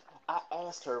I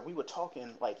asked her. We were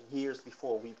talking like years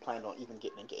before we planned on even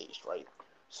getting engaged, right?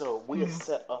 So we had Hmm.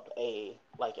 set up an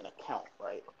account,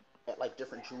 right, at like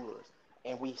different jewelers,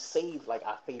 and we saved like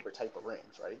our favorite type of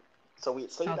rings, right? So we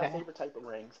had saved our Okay. favorite type of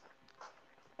rings,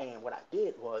 and what I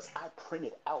did was I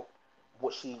printed out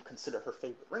what she considered her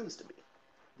favorite rings to be.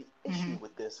 The issue Hmm.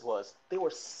 with this was there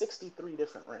were 63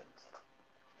 different rings.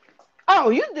 Oh,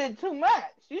 you did too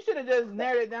much. You should have just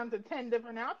narrowed it down to 10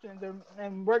 different options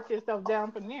and worked yourself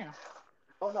down from there.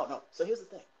 Oh no, no. So here's the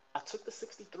thing. I took the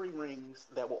 63 rings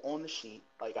that were on the sheet.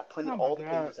 Like I printed Oh my all the God.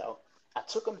 pages out. I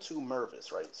took them to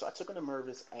Mervis, right? So I took them to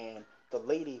Mervis, and the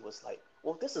lady was like,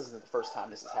 "Well, this isn't the first time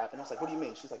this has happened." I was like, "What do you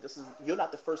mean?" She's like, "This is you're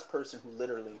not the first person who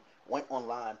literally went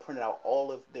online, printed out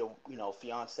all of their,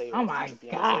 fiance Oh or my future God.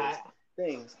 fiance's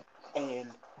things,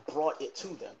 and brought it to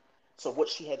them." So what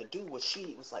she had to do was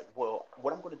she was like, "Well,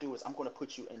 what I'm going to do is I'm going to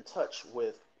put you in touch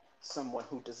with someone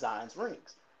who designs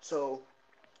rings. So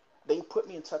they put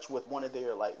me in touch with one of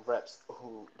their like reps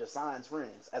who designs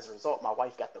rings. As a result, my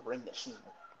wife got the ring that she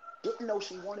didn't know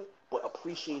she wanted, but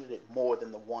appreciated it more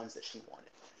than the ones that she wanted,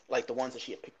 like the ones that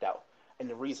she had picked out. And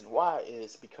the reason why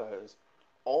is because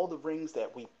all the rings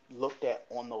that we looked at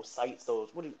on those sites, those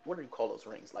what do you call those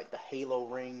rings? Like the Halo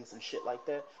rings and shit like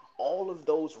that. All of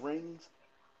those rings,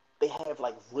 they have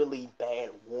like really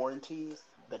bad warranties.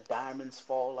 The diamonds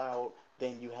fall out.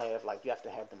 Then you have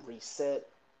to have them reset,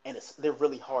 and they're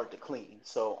really hard to clean.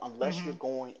 So unless you're Mhm.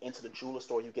 going into the jeweler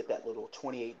store, you get that little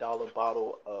 $28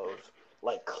 bottle of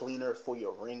like cleaner for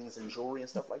your rings and jewelry and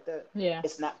stuff like that. Yeah.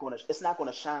 It's not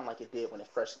gonna shine like it did when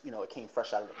it came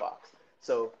fresh out of the box.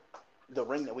 So the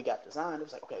ring that we got designed, it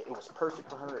was like, okay, it was perfect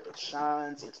for her. It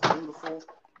shines, it's beautiful.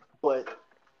 But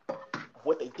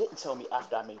what they didn't tell me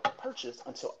after I made the purchase,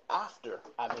 until after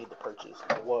I made the purchase,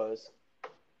 was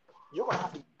you're gonna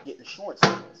have to get insurance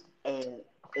on this. And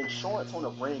insurance on a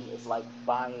ring is like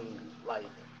buying like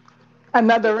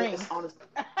Another ring. it's honest,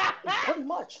 pretty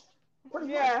much, pretty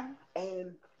much. Yeah.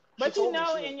 And she But told me,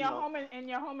 she was, in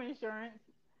your home insurance,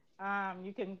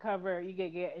 you can cover you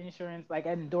can get insurance like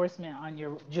an endorsement on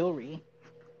your jewelry.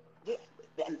 yeah.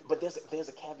 But there's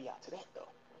a caveat to that though.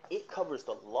 It covers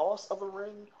the loss of a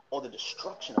ring or the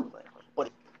destruction of a ring,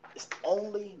 but it's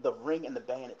only the ring and the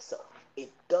band itself. It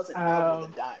doesn't cover the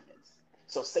Um. diamonds.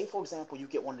 So, say for example, you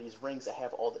get one of these rings that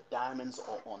have all the diamonds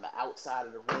on the outside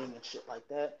of the ring and shit like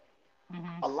that.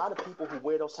 Mhm. A lot of people who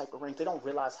wear those type of rings, they don't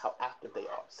realize how active they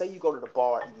are. Say you go to the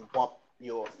bar and you bump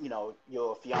your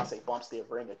fiance bumps their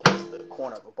ring against the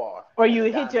corner of a bar Or and you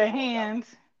the hit diamond your falls out.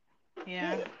 hands.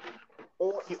 Yeah. Yeah,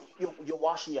 or you're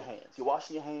washing your hands. You're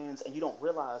washing your hands, and you don't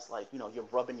realize, like, you're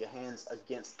rubbing your hands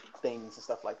against things and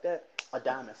stuff like that. A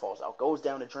diamond falls out, goes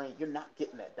down the drain. You're not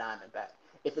getting that diamond back.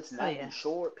 If it's Oh not yeah.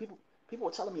 insured, people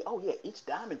were telling me, oh yeah, each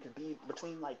diamond could be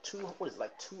between like what is it,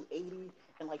 like 280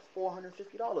 and like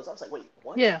 $450. I was like, wait,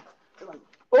 what? Yeah. They're like,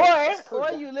 Or that's per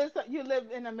diamond. you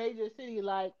live in a major city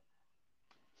like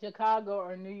Chicago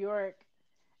or New York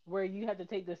where you have to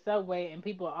take the subway and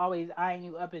people are always eyeing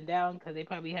you up and down because they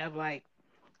probably have like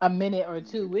a minute or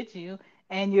two Hmm. with you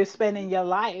and you're Hmm. spending your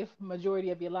life,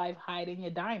 majority of your life, hiding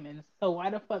your diamonds. So why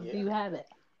the fuck do Yeah, you have it?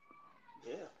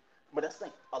 yeah. But that's the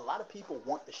thing. A lot of people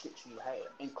want the shit you have,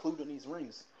 including these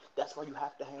rings. That's why you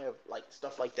have to have like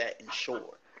stuff like that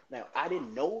insured. Now, I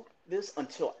didn't know this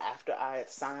until after I had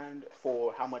signed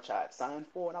for how much I had signed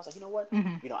for, and I was like, you know what? Hmm.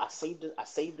 I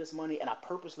saved this money, and I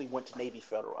purposely went to Navy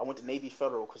Federal. I went to Navy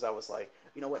Federal because I was like,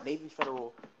 you know what? Navy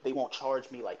Federal, they won't charge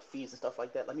me like fees and stuff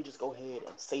like that. Let me just go ahead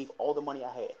and save all the money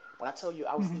I had. When I tell you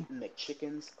I was Hmm. eating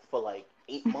McChickens for like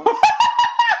 8 months,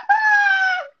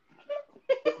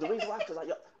 the reason why is because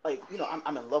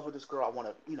I'm in love with this girl. I want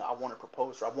to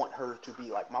propose to her. I want her to be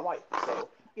like my wife. So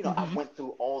I Hmm. went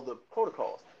through all the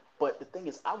protocols. But the thing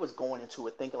is, I was going into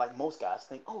it thinking like most guys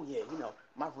think, oh yeah,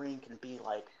 my ring can be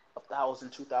like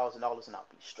 $1,000, $2,000, and I'll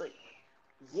be straight.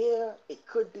 Yeah, it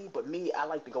could be, but me, I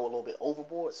like to go a little bit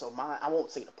overboard. So I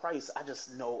won't say the price. I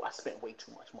just know I spent way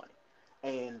too much money.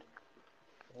 And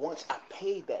once I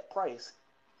paid that price,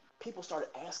 people started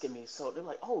asking me. So they're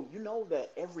like, "Oh, you know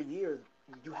that every year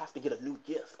you have to get a new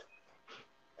gift."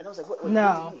 And I was like, "Wait, what do you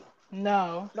No, mean?"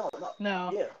 no, No, no,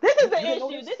 no. yeah, This is you the you didn't know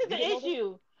issue. this? This is You the didn't know this?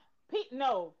 issue.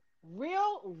 No,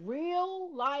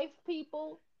 real life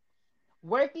people,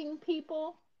 working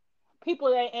people,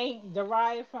 people that ain't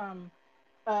derived from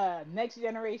next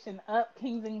generation up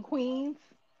kings and queens.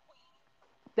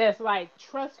 That's like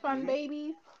trust fund Mm-hmm.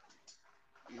 babies.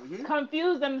 Mm-hmm.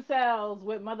 Confuse themselves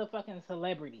with motherfucking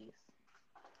celebrities.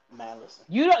 Man, listen,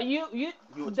 You don't you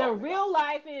you were the talking about real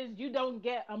life is you don't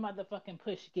get a motherfucking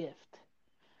push gift.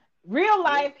 Real yeah,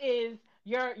 life is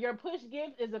your push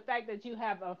gift is the fact that you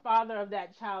have a father of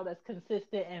that child that's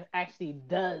consistent and actually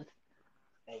does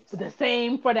the exactly.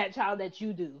 same for that child that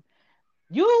you do.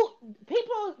 You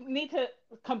people need to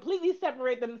completely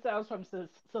separate themselves from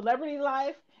celebrity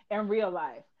life and real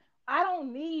life. I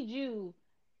don't need you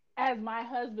as my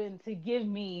husband to give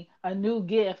me a new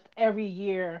gift every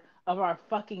year of our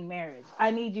fucking marriage.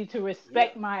 I need you to Yeah,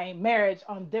 respect my marriage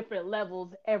on different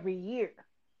levels every year.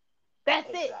 That's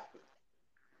it. exactly.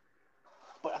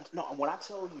 But no, when I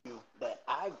tell you that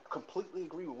I completely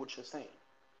agree with what you're saying,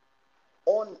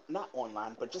 on not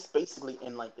online, but just basically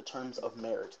in like the terms of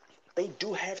marriage, they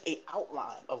do have a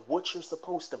outline of what you're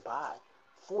supposed to buy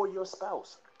for your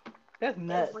spouse That's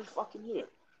nuts. every fucking year.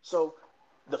 So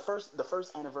the first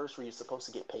anniversary you're supposed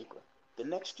to get paper. The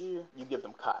next year you give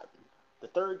them cotton. The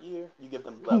third year you give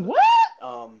them leather. What?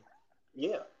 Um,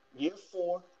 yeah. Year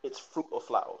 4 it's fruit or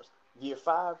flowers. Year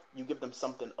 5, you give them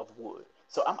something of wood.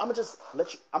 So I'm gonna just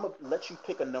let you. I'm gonna let you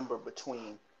pick a number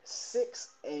between 6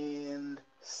 and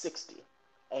 60,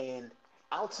 and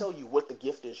I'll tell you what the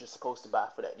gift is you're supposed to buy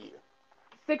for that year.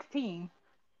 16.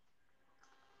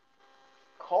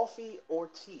 Coffee or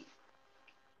tea?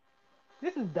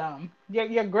 This is dumb.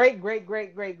 Your great great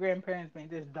great great grandparents made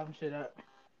this dumb shit up.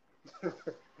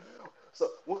 So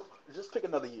just pick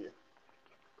another year.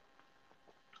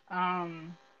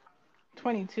 Um,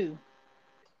 22.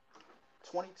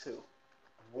 22.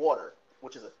 Water,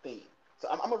 which is a theme. So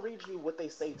I'm gonna read you what they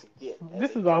say to get as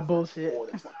This a is all preference bullshit. for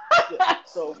the 20. Yeah.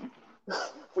 So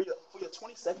for your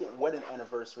 22nd wedding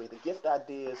anniversary, the gift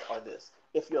ideas are this.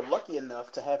 If you're lucky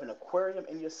enough to have an aquarium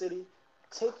in your city,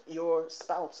 take your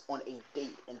spouse on a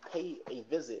date and pay a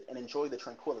visit and enjoy the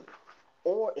tranquility.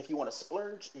 Or if you want to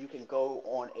splurge, you can go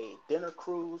on a dinner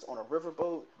cruise on a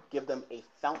riverboat, give them a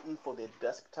fountain for their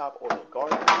desktop or their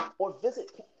garden, or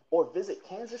visit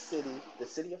Kansas City, the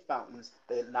city of fountains,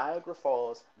 the Niagara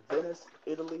Falls, Venice,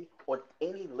 Italy, or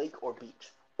any lake or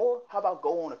beach. Or how about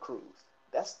go on a cruise?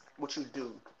 That's what you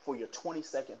do for your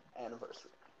 22nd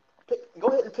anniversary. Go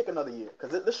ahead and pick another year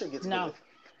because this shit gets No,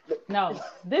 good. no.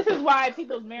 This is why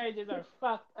people's marriages are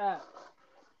fucked up.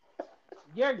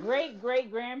 Your great great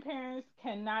grandparents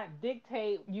cannot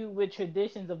dictate you with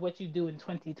traditions of what you do in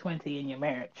 2020 in your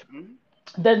marriage. Mhm.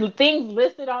 The things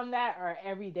listed on that are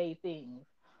everyday things.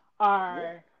 Yeah.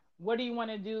 Are what do you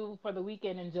want to do for the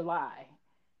weekend in July?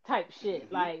 Type shit.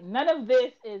 Hmm. Like none of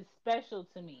this is special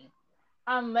to me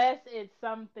unless it's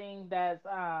something that's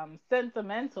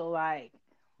sentimental. Like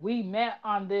we met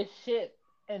on this ship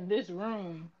in this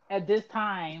room at this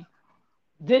time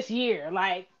this year.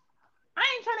 Like I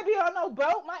ain't trying to be on no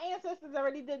boat. My ancestors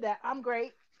already did that. I'm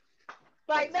great.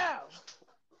 Like Exactly.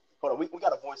 no. Hold on, we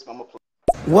got a voice memo.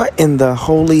 What in the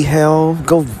holy hell?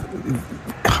 Go,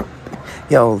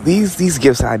 yo! These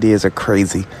gifts ideas are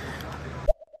crazy.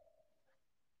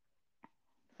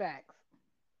 Facts.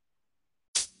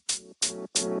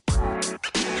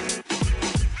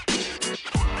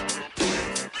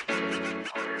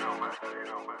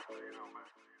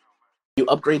 You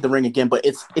upgrade the ring again, but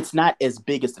it's not as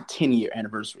big as the 10-year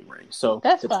anniversary ring. So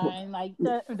That's the fine. Like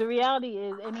the reality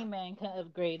is any man can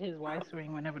upgrade his wife's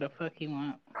ring whenever the fuck he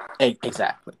wants.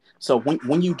 exactly. So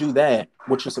when you do that,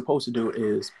 what you're supposed to do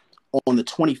is on the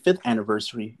 25th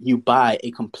anniversary, you buy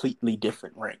a completely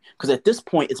different ring. Because at this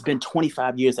point, it's been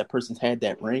 25 years that person's had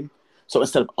that ring. So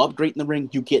instead of upgrading the ring,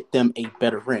 you get them a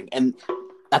better ring. And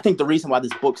I think the reason why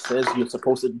this book says you're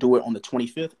supposed to do it on the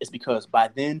 25th is because by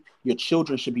then your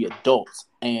children should be adults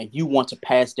and you want to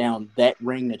pass down that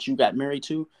ring that you got married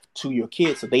to your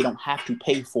kids so they don't have to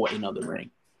pay for another ring.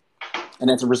 And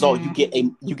as a result,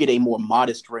 Mm. you get a more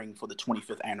modest ring for the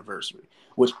 25th anniversary,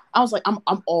 which I was like, I'm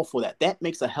all for that. That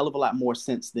makes a hell of a lot more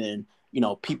sense than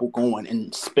people going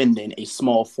and spending a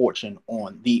small fortune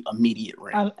on the immediate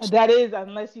ring. That is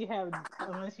unless you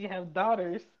have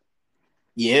daughters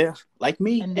Yeah, like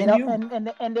me and they and don't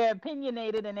you. and they're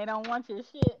opinionated and they don't want your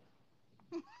shit.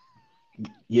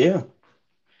 Yeah,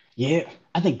 yeah.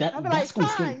 I think I'll be that's like, gonna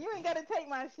still. fine, you ain't gotta take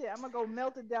my shit. I'm gonna go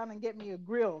melt it down and get me a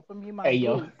grill from you, my Hey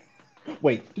yo, boo.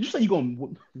 wait. Did you say you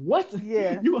going? What?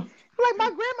 Yeah. You? Like my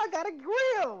grandma got a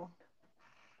grill.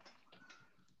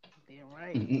 Damn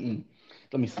right. Mm-mm.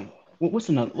 Let me see. What's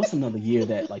another year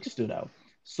that like stood out?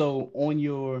 So on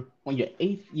your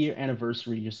 8th year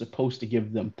anniversary, you're supposed to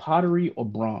give them pottery or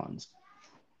bronze.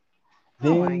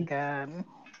 Oh my Then god.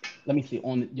 let me see.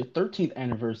 On your 13th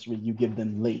anniversary, you give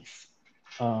them lace.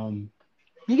 Um,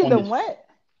 You give on them this what?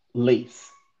 lace,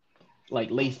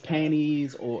 like Oh lace god.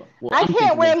 panties, or well, I I'm can't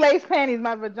thinking wear of lace panties.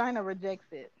 My vagina rejects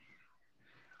it.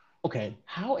 okay.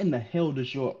 How in the hell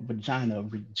does your vagina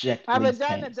reject My lace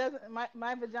vagina panties? doesn't.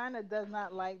 My vagina does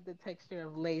not like the texture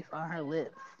of lace on her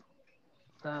lips.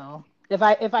 So if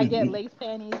I get Mm-mm, lace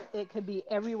panties, it could be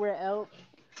everywhere else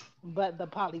but the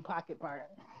Polly Pocket part.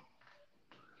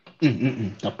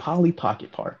 mm-mm. The Polly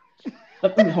Pocket part.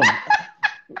 Let me hold on.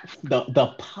 The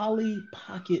Polly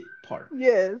Pocket part.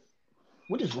 Yes.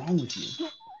 What is wrong with you?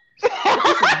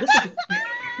 This is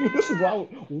this is wrong.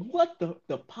 What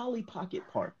the Polly Pocket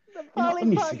part? The Let Polly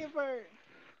me see. Pocket part.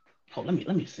 Oh,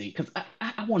 let me see, because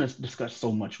I want to discuss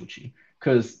so much with you.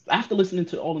 Because after listening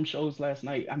to all them shows last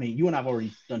night, I mean, you and I've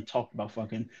already done talked about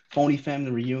fucking phony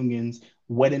family reunions,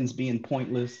 weddings being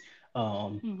pointless.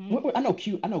 Hmm. I know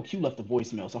Q left a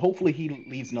voicemail, so hopefully he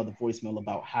leaves another voicemail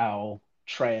about how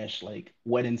trash like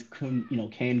weddings can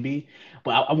be.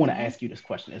 But I want to Hmm. ask you this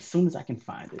question as soon as I can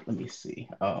find it. Let me see.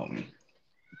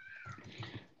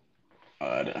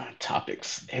 The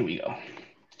topics. Here we go.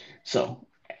 So,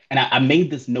 and I made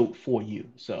this note for you.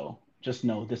 So just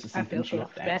know this is I something feel that you so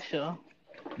have to ask. special.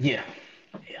 Yeah,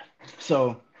 yeah.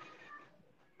 So,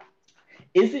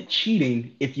 is it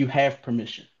cheating if you have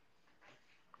permission?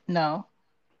 No,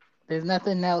 there's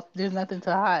nothing else. There's nothing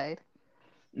to hide.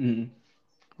 Mm,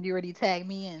 You already tagged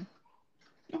me in.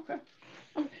 okay.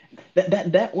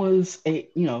 That was a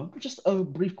just a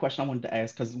brief question I wanted to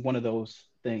ask because one of those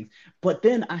things. But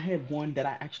then I had one that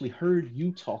I actually heard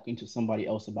you talking to somebody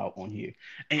else about on here,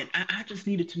 and I just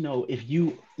needed to know if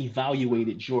you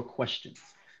evaluated your questions.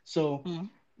 So Mm.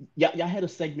 y'all had a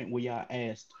segment where y'all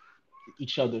asked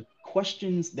each other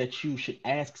questions that you should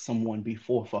ask someone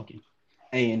before fucking,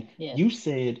 and Yes. you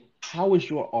said, "How is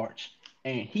your arch?"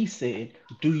 And he said,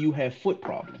 "Do you have foot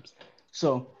problems?"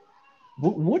 So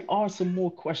what are some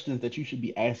more questions that you should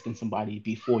be asking somebody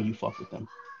before you fuck with them?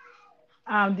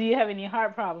 Do you have any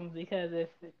heart problems? Because if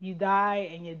you die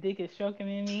and your dick is stroking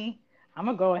in me, I'm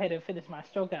gonna go ahead and finish my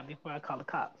stroke out before I call the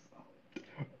cops.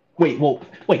 Wait, well,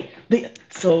 wait.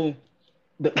 So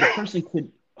the person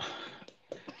could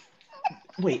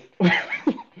wait. All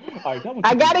right, that one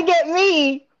I took me gotta out. get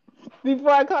me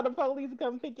before I call the police to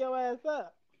come pick your ass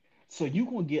up. So you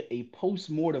gonna get a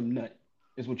post-mortem nut,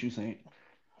 is what you're saying?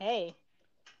 Hey,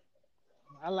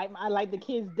 I like the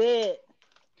kids dead.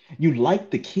 You like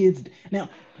the kids now?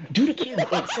 Do the kids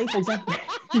like say for example?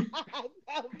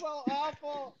 That's so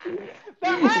awful. The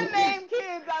unnamed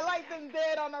kids, I like them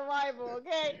dead on arrival.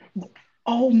 Okay.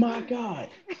 Oh my god!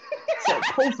 So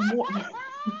post-mortem.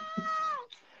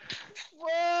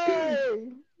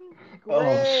 Way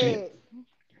Oh shit! great.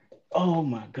 Oh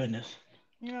my goodness!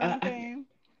 You know what I'm I, saying?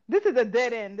 This is a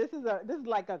dead end. This is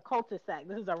like a cul-de-sac.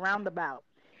 This is a roundabout.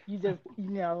 You just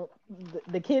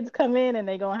the kids come in and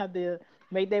they gonna have to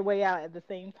make their way out at the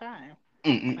same time.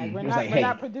 Like it was like, we're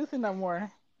not hey, producing no more.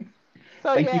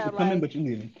 So thank you yeah, for coming, like but you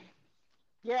leaving.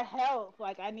 your health.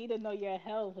 Like I need to know your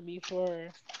health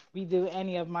before we do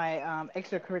any of my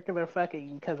extracurricular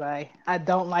fucking because I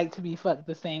don't like to be fucked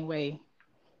the same way.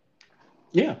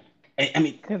 Yeah, I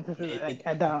mean, Cause this is it, like it,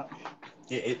 I don't.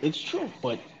 it's true,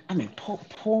 but I mean,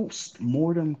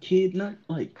 post-mortem kid nut,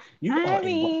 like you I are a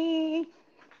mean,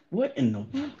 what in the?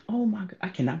 Oh my god, I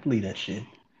cannot believe that shit.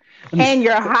 Let me and see.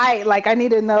 your height. Like I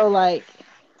need to know like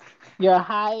your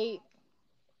height.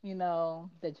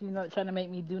 That trying to make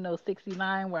me do no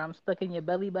 69 where I'm stuck in your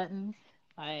belly button.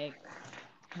 Like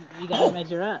we gotta Oh,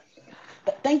 measure up.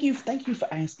 thank you for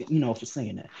asking. For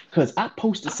saying that, because I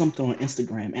posted something on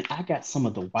Instagram and I got some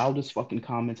of the wildest fucking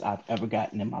comments I've ever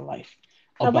gotten in my life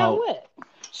About about. what?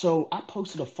 So I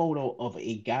posted a photo of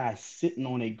a guy sitting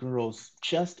on a girl's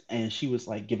chest and she was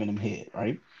like giving him head,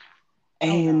 right?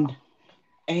 Oh no. And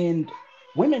and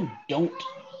women don't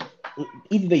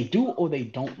either they do or they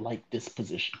don't like this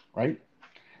position, right?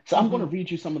 So I'm going to Mhm. read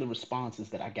you some of the responses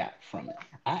that I got from it.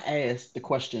 I asked the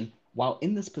question, while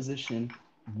in this position,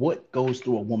 what goes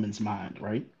through a woman's mind,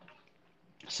 right?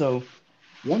 So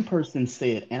one person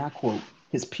said, and I quote,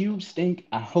 his pubes stink.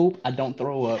 I hope I don't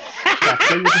throw up. Should I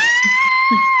play with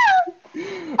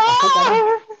I hope I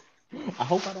don't I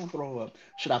hope I don't throw up.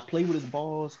 Should I play with his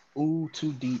balls? Ooh,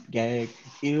 too deep gag.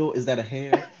 Ew, is that a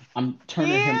hair? I'm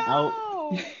turning him out.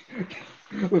 Ew.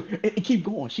 It keep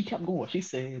going. She kept going. She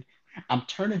said, I'm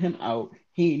turning him out.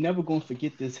 He ain't never gonna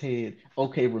forget this head.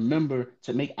 Okay, remember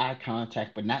to make eye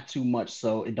contact, but not too much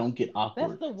so it don't get That's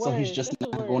awkward. the So he's worst. just That's the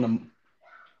not worst. gonna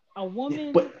A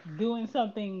woman but doing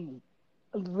something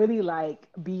really like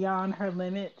beyond her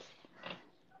limits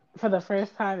for the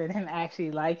first time and him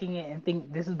actually liking it and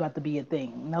think this is about to be a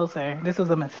thing. No, sir. This was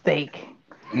a mistake.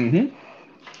 hmm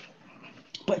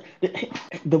but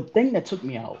the thing that took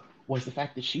me out was the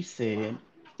fact that she said,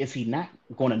 is he not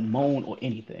gonna moan or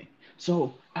anything?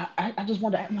 So I just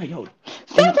wanted to ask, I'm like, yo, and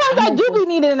Sometimes I I know do for be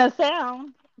needing a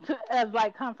sound as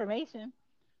like confirmation.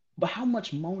 but how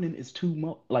much moaning is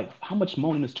like how much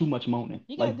moaning is too much moaning?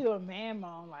 You gotta Like, do a man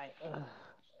moan like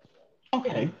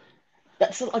okay,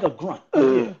 that's like a grunt. Like,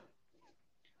 yeah. ugh.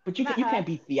 But you Nuh-uh. can't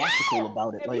be theatrical Ah!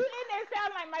 about it. If you Like, in there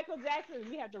sound like Michael Jackson,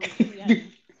 we have to retreat,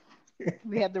 honey.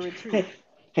 We have to retreat.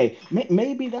 hey, hey,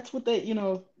 maybe that's what they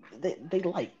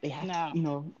like. They have to,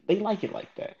 No, they like it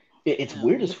like that. It's no,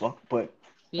 weird as fuck. But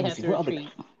we let me have see to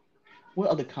retreat. what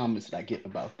other comments did I get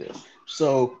about this?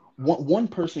 So one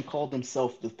person called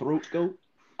themselves the throat goat.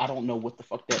 I don't know what the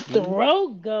fuck that means.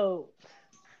 Throat goat.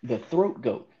 The throat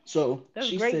goat. So That's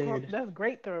she great. said, That's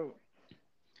great throat.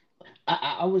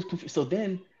 I was confused. So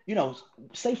then,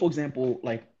 say for example,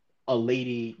 like a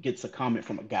lady gets a comment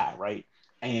from a guy, right?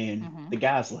 And Hmm. the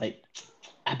guy's like,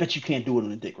 I bet you can't do it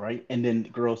on a dick, right? And then the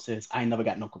girl says, I ain't never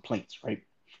got no complaints, right?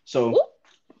 So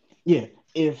yeah,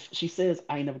 if she says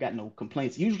I ain't never got no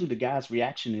complaints, usually the guy's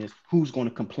reaction is who's going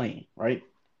to complain, right?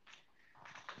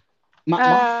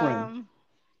 my friend. Um,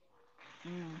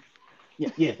 mm. Yeah,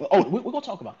 yeah. Oh, we're gonna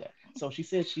talk about that. So she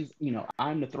said she's,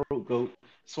 I'm the throat goat,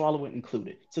 swallow it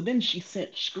included. So then she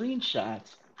sent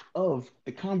screenshots of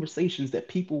the conversations that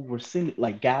people were sending,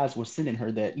 like guys were sending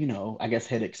her that, I guess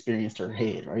had experienced her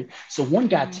head, right? So one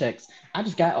guy Mm. texts, I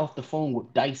just got off the phone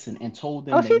with Dyson and told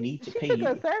Oh, them they need to she pay took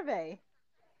a you. survey.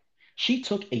 She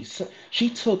took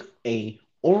a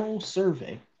oral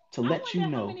survey to I let you wonder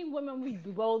how know. many women would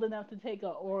be bold enough to take an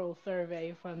oral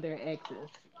survey from their exes.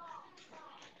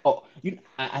 Oh,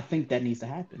 I think that needs to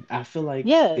happen. I feel like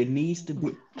Yeah, it needs to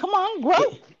be. come on,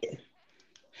 growth. It,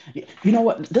 Yeah, you know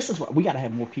what? This is what we got to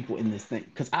have more people in this thing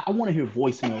because I want to hear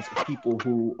voicemails of people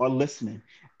who are listening,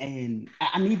 and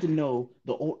I need to know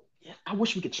I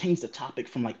wish we could change the topic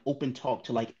from like open talk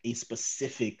to like a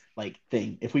specific like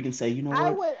thing. If we can say, you know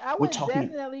what, I we're would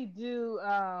talking. definitely do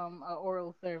a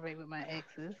oral survey with my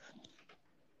exes.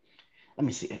 Let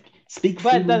me see. Speak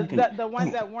But freely. You can. the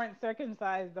ones that weren't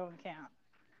circumcised don't count.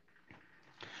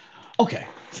 Okay,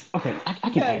 okay. I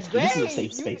can Because ask you. This is a they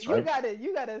safe space, you right?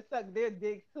 gotta suck their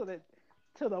dicks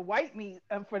to the white meat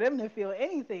for them to feel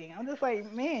anything. I'm just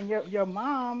like, man, your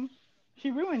mom,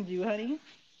 she ruined you, honey.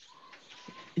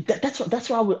 That's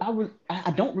why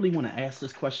I don't really want to ask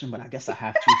this question, but I guess I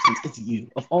have to since it's you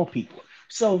of all people.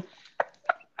 So,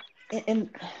 and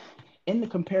in the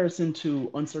comparison to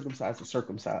uncircumcised and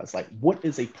circumcised, like what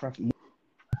is a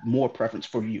more preference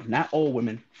for you? Not all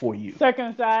women, for you.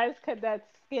 Circumcised, cut that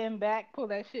skin back, pull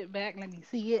that shit back. Let me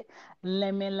see it.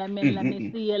 Let me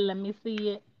Mm-mm-mm. see it. Let me see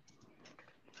it.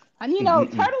 And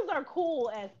Mm-mm-mm. turtles are cool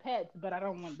as pets, but I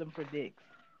don't want them for dicks.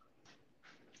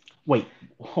 Wait,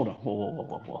 hold on. Whoa, whoa, whoa,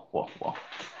 whoa, whoa, whoa,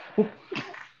 whoa.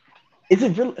 Is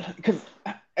it really? Because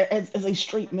as a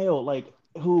straight male, like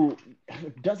who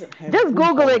doesn't have Just what do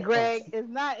you Google call it, that? Greg. It's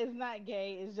not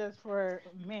gay. It's just for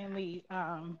manly,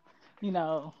 you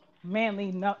know,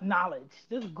 manly knowledge.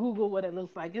 Just Google what it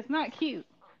looks like. It's not cute.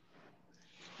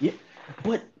 Yeah,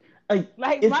 but like,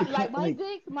 Like is the like my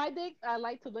dicks. I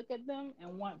like to look at them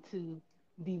and want to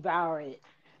devour it.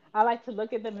 I like to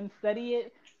look at them and study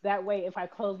it. That way, if I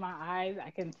close my eyes,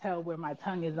 I can tell where my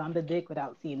tongue is on the dick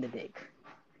without seeing the dick.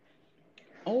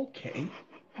 okay?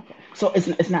 So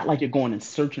it's not like you're going and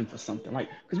searching for something. Like,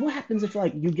 because what happens if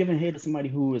like you're giving head to somebody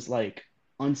who is like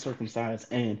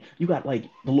uncircumcised and you got like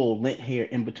the little lint hair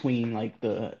in between like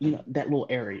the that little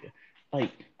area,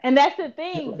 like, And that's the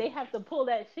thing. like They have to pull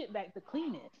that shit back to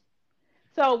clean it.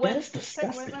 So that is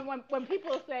disgusting. when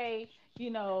people say,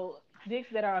 dicks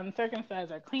that are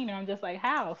uncircumcised are cleaner, I'm just like,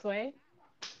 how, Sway?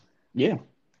 Yeah.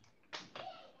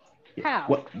 Yeah. How?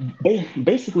 Well,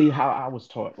 basically, how I was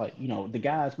taught, like, the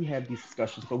guys, we have these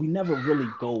discussions, but we never really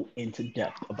go into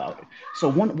depth about it. So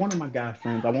one of my guy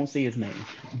friends, I won't say his name,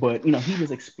 but he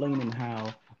was explaining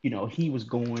how, he was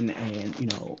going and,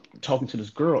 talking to this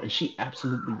girl, and she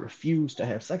absolutely refused to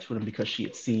have sex with him because she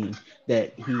had seen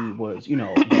that he was,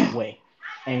 that way.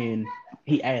 And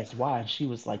he asked why, and she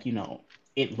was like,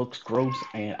 it looks gross,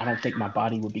 and I don't think my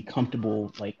body would be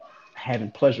comfortable, like,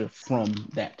 having pleasure from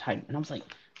that type. And I was like,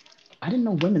 I didn't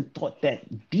know women thought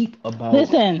that deep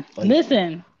about like.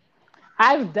 Listen.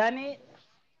 I've done it.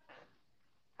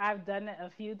 I've done it a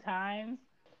few times,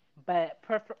 but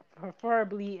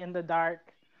preferably in the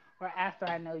dark or after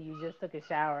I know you just took a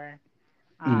shower.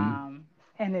 Mm,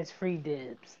 And it's free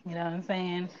dibs. You know what I'm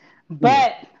saying? yeah,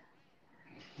 But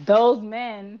those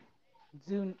men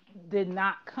do did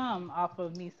not come off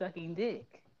of me sucking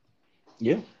dick,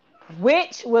 yeah,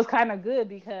 which was kind of good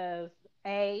because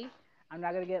a I'm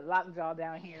not gonna get lockjaw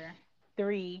down here.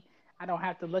 Three, I don't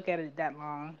have to look at it that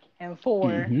long, and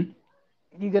four, hmm,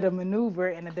 you get to maneuver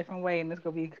in a different way, and it's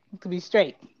gonna be to be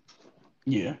straight.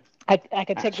 yeah. I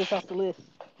could I, check this off the list.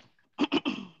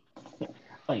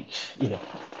 like, yeah,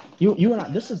 you and I.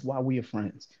 This is why we are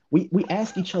friends. We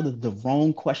ask each other the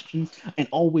wrong questions and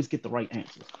always get the right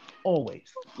answers.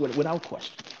 Always, without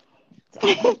question.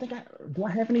 So I don't think I do.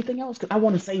 I have anything else? Because I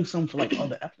want to save some for like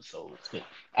other episodes. But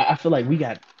I feel like we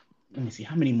got. Let me see.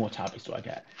 How many more topics do I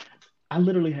got? I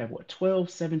literally have what, 12,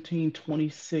 17,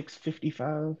 26,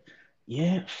 55.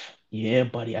 Yeah. Yeah,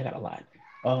 buddy, I got a lot.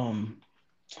 Um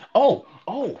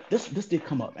this did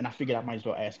come up and I figured I might as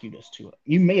well ask you this too.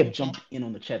 You may have Okay. jumped in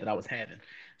on the chat that I was having.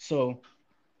 So,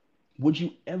 would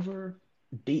you ever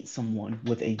date someone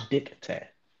with a dick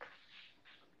tat?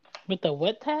 With the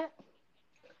what tat?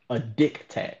 A dick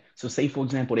tat. So say for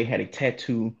example they had a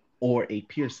tattoo or a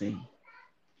piercing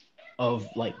of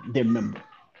like their member.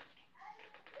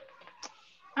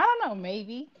 I don't know.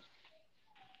 Maybe.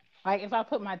 Like if I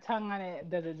put my tongue on it,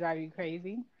 does it drive you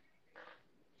crazy?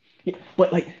 Yeah,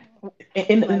 but like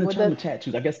in Like the what term does? of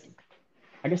tattoos, I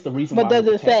guess the reason What why does with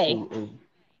the it say? tattoo is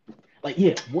Like,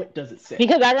 yeah, what does it say?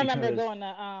 Because I remember Because going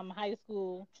to high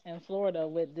school in Florida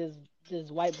with this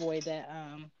white boy that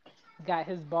got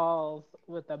his balls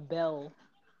with a bell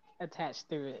attached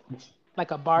through it,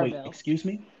 like a wait, barbell.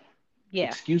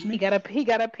 Yeah, excuse me, he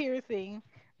got a piercing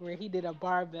where he did a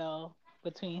barbell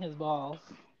between his balls.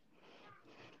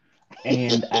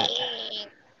 and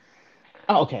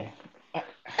oh, okay, I,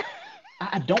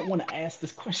 I don't want to ask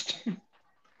this question,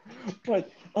 but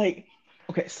like,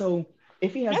 okay, so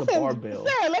if he has I a said, barbell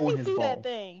 "Sir, let on me his see that balls,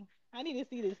 thing. I need to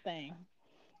see this thing."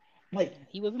 like And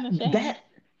he wasn't ashamed.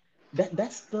 that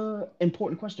that's the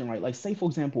important question, right? Like, say for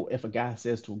example, if a guy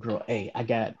says to a girl, "Hey, I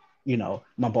got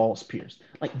my balls pierced,"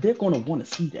 like they're gonna want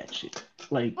to see that shit.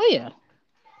 Like, Oh yeah.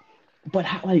 but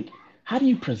how do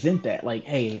you present that? Like,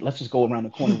 hey, let's just go around the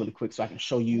corner really quick so I can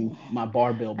show you my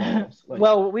barbell balls. Like,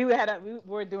 Well, we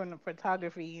were doing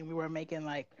photography and we were making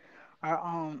like our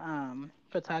own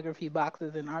photography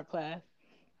boxes in art class.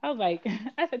 I was like,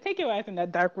 I said, take your ass in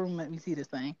that dark room. Let me see this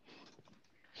thing.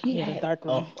 he We had a had dark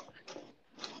room,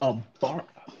 a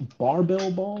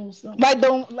barbell balls though.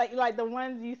 like the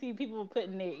ones you see people put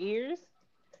in their ears,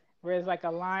 where it's like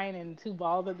a line and two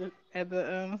balls at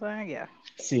the sign. Yeah.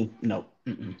 See, no,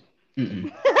 mm-mm.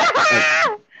 Like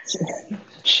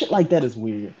shit like that is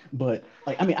weird. But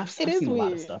like, I mean, It I've is seen a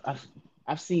lot of weird. stuff.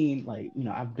 I've seen like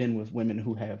I've been with women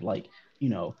who have like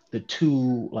the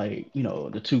two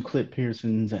the two clit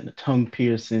piercings and the tongue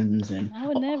piercings and I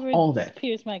would never all that.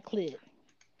 pierce my clit.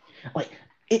 Like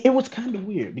it was kind of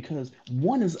weird because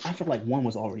I feel like one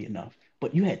was already enough,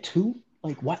 but you had two.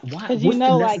 Like why Cause what's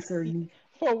the like necessary need?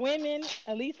 for women,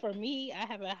 at least for me, I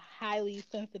have a highly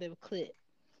sensitive clit.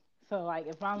 So like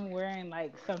if I'm wearing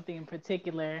like something in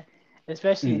particular,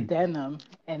 especially Mm, denim,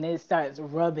 and it starts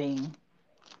rubbing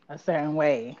a certain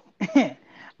way,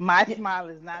 my yeah, smile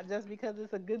is not just because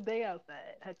it's a good day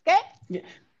outside. Okay? yeah.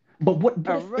 But what?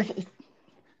 But All right. if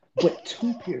but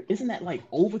two pair isn't that like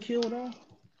overkill though?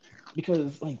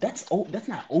 Because like that's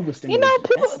not You know,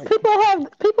 overstimulation. That's like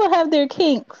people have their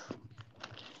kinks.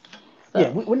 yeah,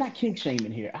 So we're not kink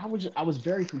shaming here. I was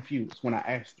very confused when I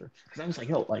asked her because I was like,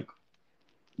 yo, like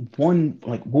one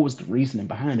like what was the reasoning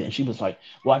behind it? And she was like,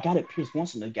 well, I got it pierced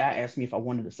once, and the guy asked me if I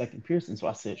wanted a second piercing, so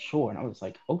I said sure, and I was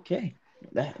like, okay,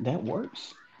 that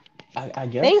works, I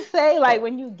they guess. say Uh, like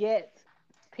when you get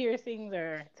piercings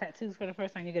or tattoos for the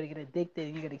first time, you're gonna get addicted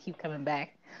and you're gonna keep coming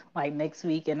back like next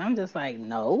week. And I'm just like,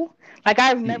 no. Like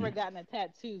I've never mm, gotten a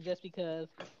tattoo just because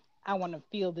I want to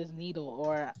feel this needle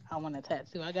or I want a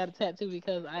tattoo. I got a tattoo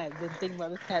because I have been thinking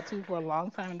about this tattoo for a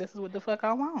long time and this is what the fuck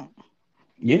I want.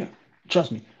 yeah,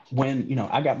 trust me. When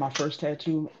I got my first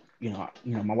tattoo,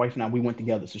 my wife and I we went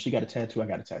together, so she got a tattoo, I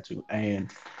got a tattoo, and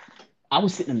I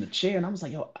was sitting in the chair and I was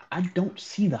like, yo, I don't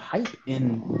see the hype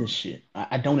in this shit.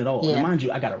 I don't at all. Now, Yeah. mind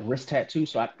you, I got a wrist tattoo,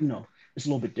 so it's a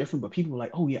little bit different, but people were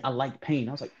like, oh, yeah, I like pain.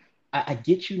 I was like, I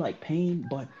get you like pain,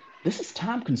 but this is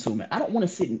time consuming. I don't want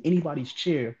to sit in anybody's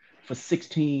chair for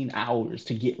 16 hours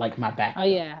to get like my Oh back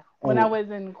done. yeah. When I Oh, was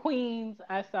in Queens,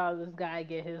 I saw this guy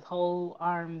get his whole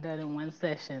arm done in one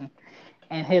session,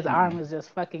 and his arm mm-mm. was just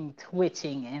fucking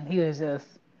twitching, and he was just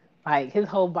like his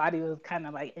whole body was kind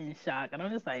of like in shock, and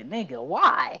I'm just like, nigga,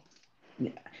 why?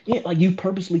 Yeah, yeah, like you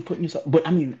purposely putting yourself, but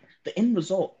I mean, the end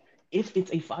result, if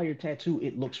it's a fire tattoo,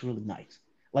 it looks really nice.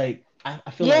 Like,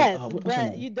 I feel like, Yes, what's her but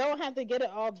name? you don't have to get it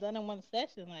all done in one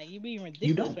session. Like you being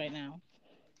You ridiculous don't. right now.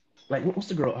 Like what's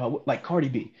the girl? Like Cardi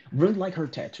B. Really like her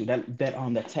tattoo. That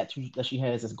tattoo that she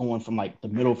has is going from like the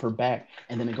middle of her back,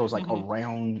 and then it goes like Hmm.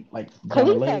 around like down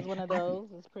her Khalees has leg. one of those.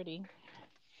 It's pretty.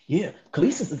 Yeah,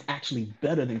 Khaleesi's is actually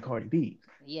better than Cardi B.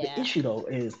 The Yeah. issue though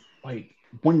is like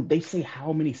when they say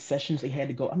how many sessions they had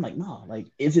to go, I'm like, nah. Like,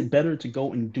 is it better to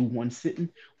go and do one sitting,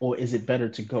 or is it better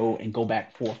to go and go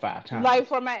back 4 or 5 times? Like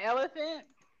for my elephant,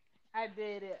 I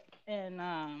did it in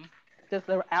just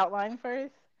the outline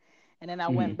first, and then I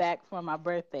went Hmm. back for my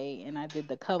birthday and I did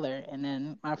the color, and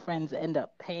then my friends end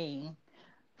up paying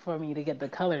for me to get the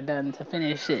color done to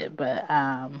finish it. But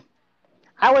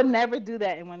I would never do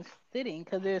that in one sitting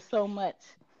because there's so much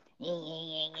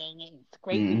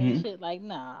scraping and Hmm. shit. Like,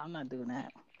 nah, I'm not doing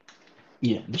that.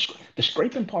 Yeah, the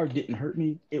scraping part didn't hurt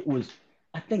me. It was,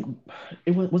 I think,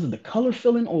 was it the color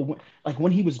filling or like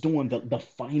when he was doing the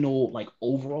final like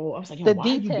overall? I was like, yo, The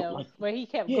why are you do details like, where he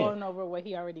kept yeah, going over what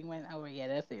he already went over. Yeah,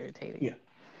 that's irritating. yeah,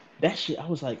 that shit. I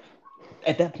was like,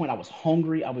 at that point, I was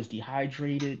hungry. I was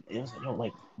dehydrated. And I was like, yo,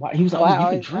 like, why? He was like, Oh, oh, you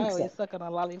can I drink always something. suck on a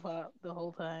lollipop the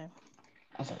whole time.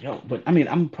 I was like, yo, but I mean,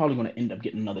 I'm probably gonna end up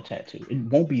getting another tattoo. It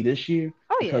won't be this year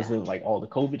Oh because yeah. of like all the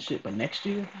COVID shit, but next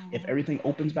year, if Hmm. everything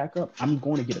opens back up, I'm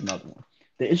going to get another one.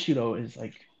 The issue though is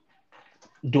like,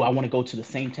 do I want to go to the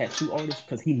same tattoo artist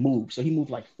because he moved? So he moved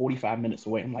like 45 minutes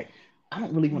away. I'm like, I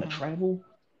don't really want to Mhm. travel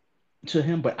to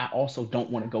him, but I also don't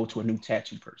want to go to a new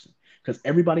tattoo person because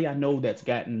everybody I know that's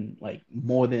gotten like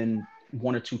more than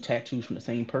one or two tattoos from the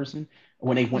same person,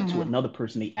 when they went to Mhm. another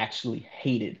person, they actually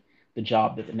hated the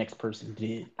job that the next person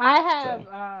did. I So, have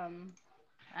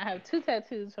I have two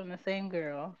tattoos from the same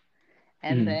girl,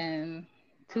 and mm, then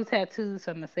two tattoos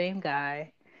from the same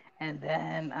guy, and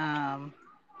then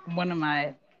one of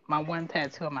my one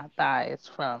tattoo on my thigh is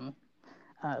from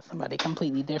somebody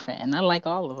completely different, and I like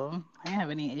all of them. I didn't have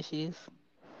any issues.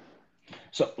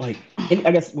 so like,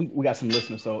 I guess we got some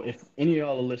listeners. So if any of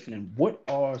y'all are listening, what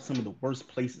are some of the worst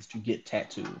places to get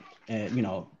tattooed? And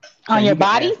On and your you can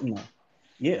body? ask,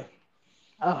 yeah,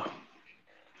 Oh,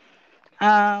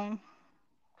 um,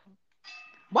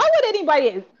 why would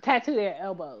anybody tattoo their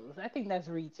elbows? I think that's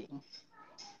reaching.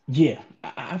 yeah.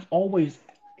 I've always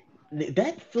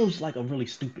that feels like a really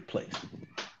stupid place.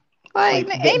 Like,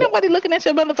 Like ain't nobody looking at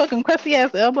your motherfucking crusty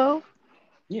ass elbow.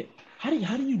 yeah. How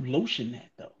do you lotion that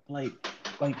though? Like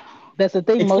That's the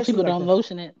thing. Most especially people like don't that.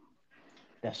 lotion it.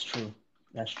 That's true.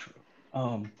 That's true.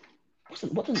 Um,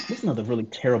 what's another really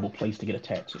terrible place to get a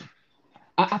tattoo?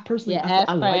 I personally Yeah, ass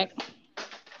I like crack.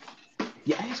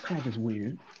 your ass crack is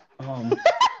weird. Um,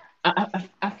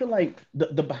 I feel like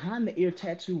the behind the ear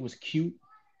tattoo was cute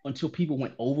until people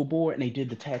went overboard and they did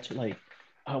the tattoo like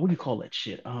what do you call that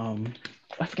shit?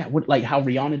 I forgot what like how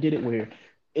Rihanna did it where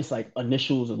it's like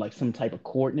initials or like some type of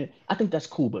coordinate. I think that's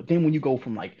cool, but then when you go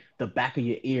from like the back of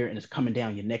your ear and it's coming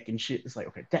down your neck and shit, it's like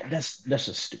okay, that's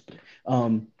just stupid.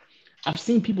 Um, I've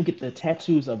seen people get the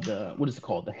tattoos of the what is it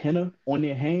called, the henna on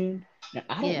their hand. Now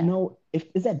I don't Yeah. know if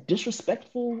is that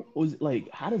disrespectful or is it like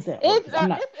how does that work? Because I'm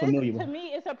not familiar It's with. to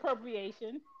me it's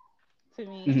appropriation to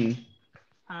me. Hmm.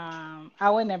 I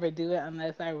would never do it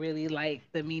unless I really like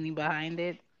the meaning behind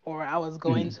it, or I was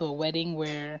going Hmm. to a wedding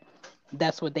where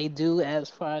that's what they do as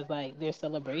far as like their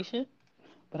celebration.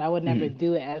 But I would never Hmm.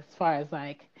 do it as far as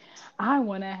like I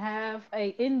want to have a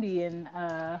Indian,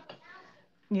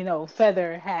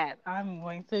 feather hat. I'm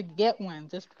going to get one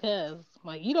just because.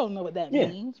 Like you don't know what that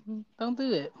Yeah, means. Don't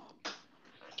do it.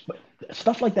 but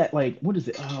stuff like that, like what is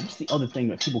it? What's the other thing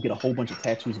that people get a whole bunch of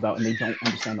tattoos about and they don't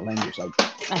understand the language? Like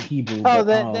not Hebrew, Oh,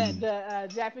 but the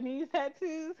Japanese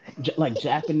tattoos. Like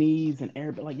Japanese and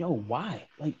Arabic. Like yo, why?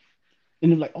 Like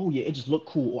and they're like, oh yeah, it just looked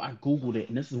cool. Or I googled it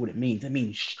and this is what it means. It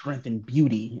means strength and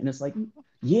beauty. And it's like,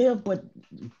 yeah, but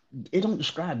it don't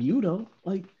describe you though.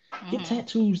 Like get Hmm.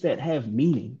 tattoos that have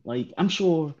meaning. Like I'm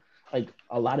sure like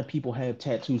a lot of people have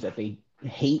tattoos that they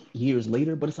hate years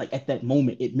later, but it's like at that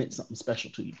moment it meant something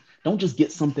special to you. Don't just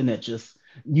get something that just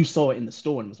you saw it in the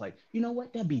store and was like, you know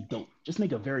what, that'd be dope. Just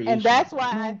make a And variation that's of it.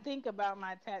 why I No, think about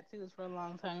my tattoos for a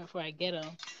long time before I get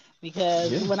them,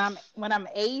 because yeah, when I'm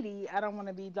 80, I don't want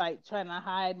to be like trying to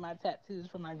hide my tattoos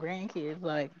from my grandkids.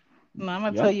 Like, no, I'm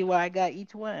gonna tell yep. you why I got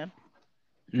each one.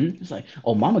 It's like,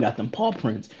 oh, mama got them paw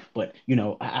prints, but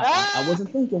I Ah,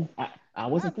 wasn't thinking. I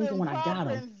wasn't not thinking them when I paw got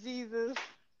them. prints, Jesus.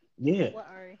 Yeah, What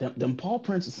are? them paw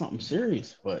prints is something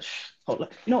serious. But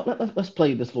let's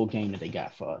play this little game that they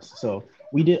got for us. So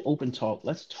we did open talk.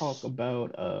 Let's talk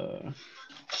about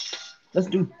let's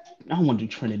do. I don't want to do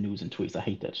trending news and tweets. I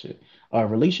hate that shit.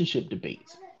 Relationship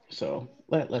debates. So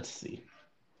let's see.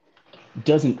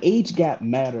 Does an age gap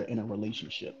matter in a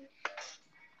relationship?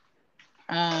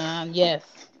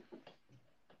 Yes,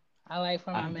 I like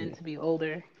for I my men agree. to be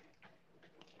older.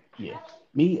 Yeah.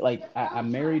 Me, like, I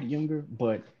married younger,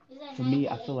 but for me,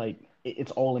 I feel like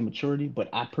it's all immaturity. But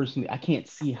I personally, I can't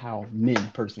see how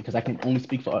men personally, because I can only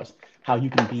speak for us, how you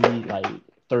can be like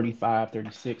 35,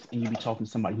 36, and you be talking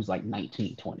to somebody who's like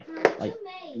 19, 20. Like,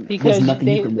 there's Because nothing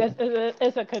you can really,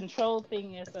 it's a control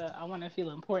thing. It's a I want to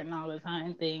feel important all the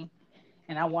time thing,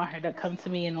 and I want her to come to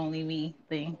me and only me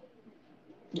thing.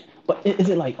 but is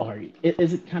it like, all right,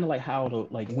 is it kind of like how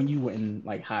like when you were in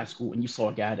like high school and you saw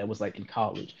a guy that was like in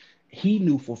college, he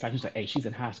knew for a fact, he was like, hey, she's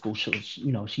in high school,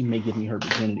 she may give me her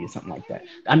virginity or something like that.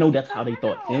 I know that's how they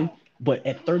thought then, but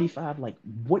at 35, like,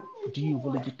 what do you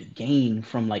really get to gain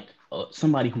from like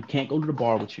somebody who can't go to the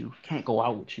bar with you, can't go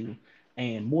out with you,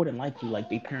 and more than likely, like,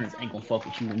 their parents ain't gonna fuck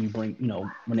with you when you bring,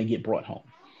 when they get brought home.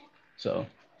 So,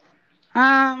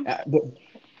 Um, but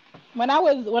when I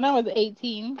was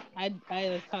 18, I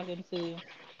was talking to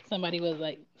somebody who was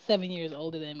like 7 years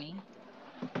older than me,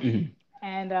 mhm,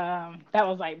 and that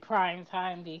was like prime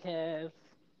time because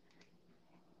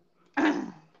I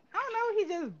don't know, he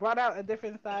just brought out a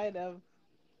different side of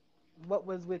what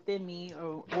was within me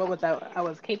or what was I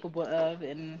was capable of,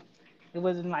 and it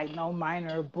wasn't like no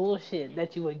minor bullshit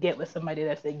that you would get with somebody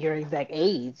that's at your exact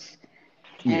age,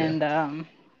 yeah, and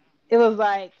it was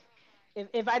like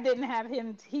if I didn't have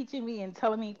him teaching me and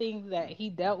telling me things that he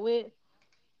dealt with,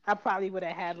 I probably would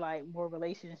have had like more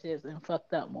relationships and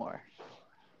fucked up more.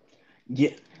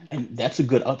 Yeah, and that's a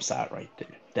good upside right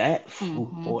there. That, oh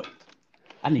Hmm. boy,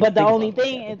 I didn't even But the think only about it like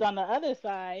thing that. is, on the other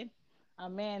side, a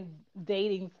man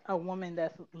dating a woman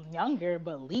that's younger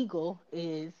but legal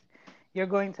is you're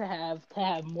going to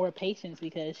have more patience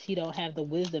because she don't have the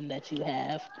wisdom that you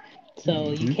have.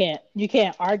 So Hmm. you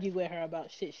can't argue with her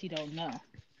about shit she don't know.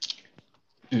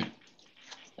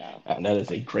 So That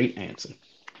is a great answer.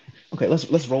 Okay,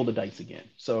 let's roll the dice again.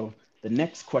 So the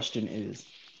next question is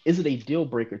it a deal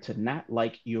breaker to not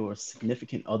like your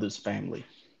significant other's family?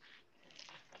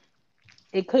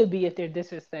 it could be if they're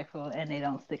disrespectful and they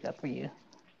don't stick up for you.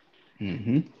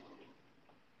 Hmm.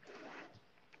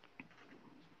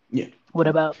 Yeah. What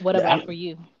Yeah, about for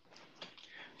you?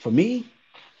 for me,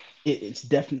 it's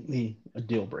definitely a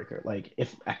deal breaker. Like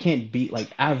if I can't be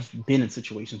like I've been in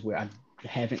situations where I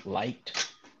haven't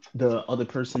liked the other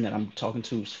person that I'm talking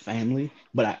to's family,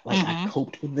 but I Mhm.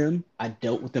 coped with them. I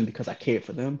dealt with them because I cared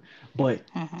for them. But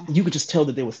Mhm. you could just tell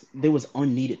that there was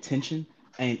unneeded tension.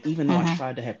 And even though I Mhm.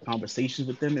 tried to have conversations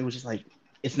with them, it was just like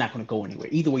it's not going to go anywhere.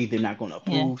 Either way, they're not going to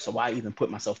Yeah. approve. So why even put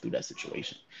myself through that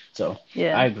situation? So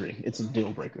I Yeah. agree, it's a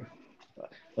deal breaker.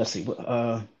 Let's see.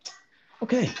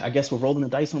 Okay, I guess we're rolling the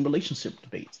dice on relationship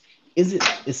debates. Is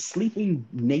sleeping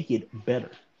naked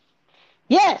better?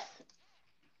 Yes.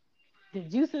 The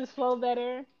juices flow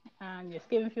better. Your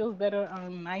skin feels better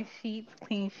on nice sheets,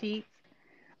 clean sheets.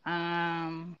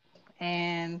 Um,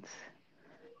 and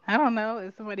I don't know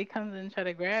if somebody comes and try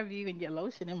to grab you and get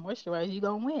lotion and moisturize, you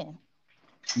gonna win.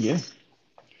 Yeah.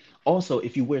 Also,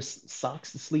 if you wear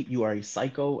socks to sleep, you are a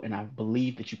psycho, and I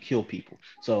believe that you kill people.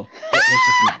 So let's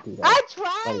just not do that. I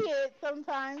try Like, it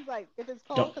sometimes, like if it's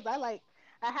cold, don't because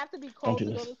I have to be don't cold do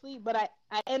to go this. to sleep, but I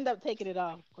end up taking it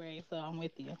off, Gray. So I'm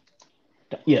with you.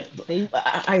 Yeah, They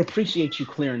I appreciate you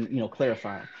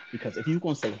clarifying because if you're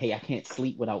gonna say, "Hey, I can't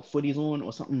sleep without footies on"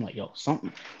 or something like, "Yo,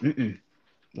 something," mm-mm.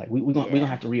 Like we're gonna Yeah.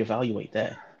 have to reevaluate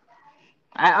that.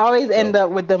 I always end So,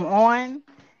 up with them on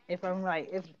if I'm like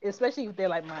if especially if they're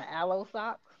like my aloe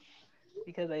socks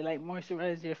because they like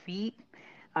moisturize your feet.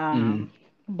 mm, Um,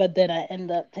 but then I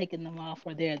end up taking them off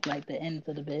where they're like the ends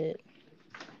of the bed.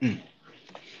 mm.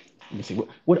 Let me see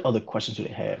what other questions do they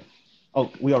have.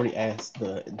 Oh, we already asked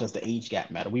the does the age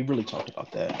gap matter? We really talked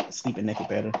about that. Sleeping naked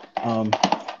better.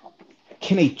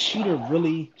 Can a cheater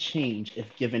really change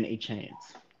if given a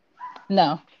chance?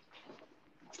 No,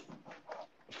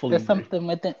 Fully agree.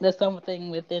 there's something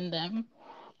within them,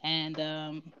 and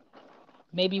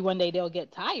maybe one day they'll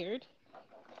get tired.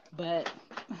 But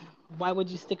why would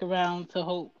you stick around to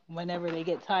hope whenever they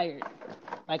get tired?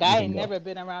 Like I ain't Bingo. never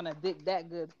been around a dick that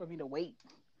good for me to wait.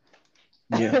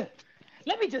 Yeah.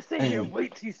 Let me just sit here and And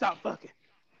wait till you stop fucking.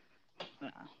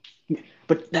 Uh-uh.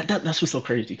 but that's what's so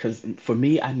crazy because for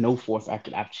me, I know for a fact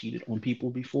that I've cheated on people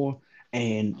before,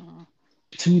 and Mhm.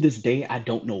 to this day, I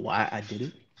don't know why I did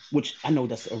it. Which I know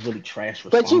that's a really trash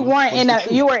But you response, weren't but it's the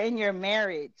you truth. were in your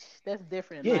marriage. That's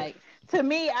different. Yeah. Like to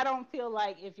me, I don't feel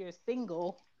like if you're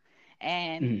single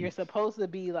and Mm, you're supposed to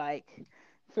be like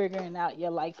figuring out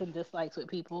your likes and dislikes with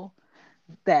people,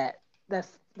 that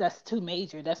that's too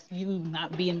major. That's you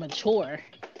not being mature.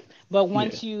 But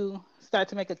yeah. once you start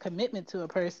to make a commitment to a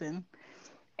person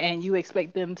and you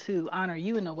expect them to honor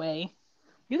you in a way,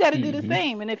 you got to do the Hmm.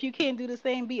 same. And if you can't do the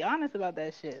same, be honest about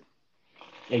that shit.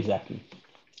 Exactly.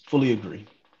 Fully agree.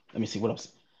 Let me see what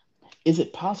else. Is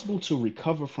it possible to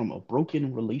recover from a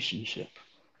broken relationship?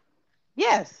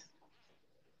 Yes,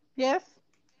 yes.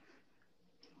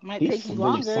 Might These are take you some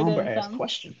really longer somber than ass some.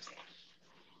 questions.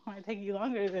 Might take you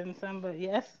longer than some, but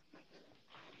yes.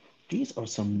 These are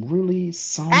some really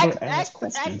somber ass Ask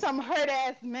questions. some hurt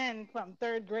ass men from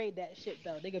third grade that shit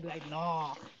though. They gonna be like,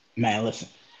 nah, Man, listen,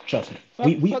 trust me.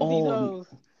 We fuck these all hoes.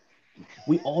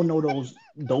 know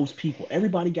those people.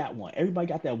 Everybody got one. Everybody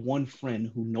got that one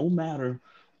friend who no matter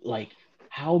like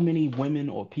how many women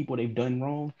or people they've done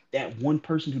wrong, that one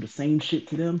person do the same shit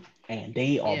to them and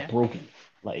they are Yeah. broken.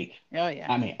 Like, Oh yeah.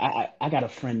 I mean, I got a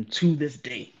friend to this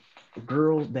day, a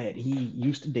girl that he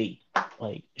used to date.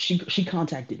 Like she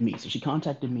contacted me. So she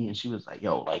contacted me and she was like,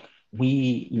 yo, like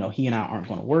we, he and I aren't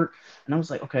gonna work. And I was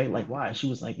like, okay, like why? She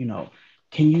was like,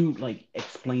 can you like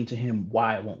explain to him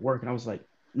why it won't work? And I was like,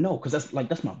 no, because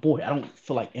that's my boy. I don't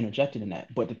feel like interjected in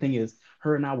that. But the thing is,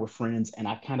 her and I were friends, and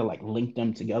I kind of like linked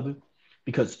them together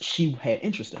because she had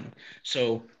interest in him.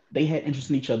 So they had interest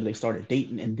in each other. They started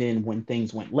dating, and then when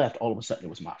things went left, all of a sudden it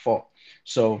was my fault.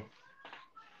 So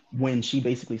when she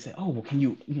basically said, "Oh, well, can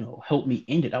you help me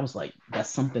end it?" I was like, "That's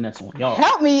something that's on y'all."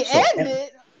 Help me So end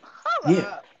it. Hold yeah,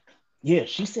 up. yeah,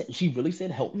 she really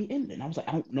said, "Help me end it." And I was like,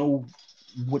 "I don't know."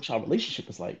 what our relationship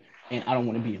is like, and I don't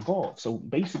want to be involved. So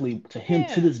basically, to him,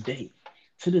 Yeah. to this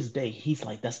day, he's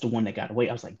like, that's the one that got away.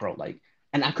 I was like, bro, like,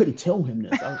 and I couldn't tell him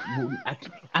this.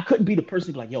 I couldn't be the person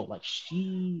to be like, yo, like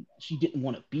she didn't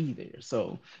want to be there.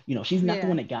 So, she's not the Yeah.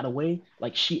 one that got away.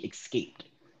 Like she escaped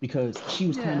because she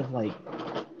was kind Yeah. of like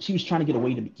she was trying to get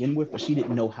away to begin with, but she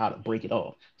didn't know how to break it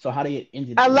off. So how they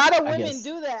ended A was, lot of I women guess,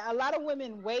 do that. A lot of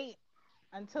women wait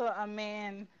until a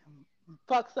man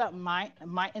fucks up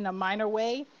in a minor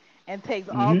way and takes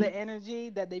all hmm the energy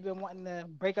that they've been wanting to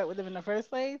break up with them in the first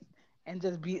place and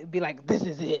just be like, this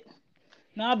is it.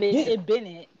 Nah, bitch, yeah. it been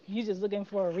it. You just looking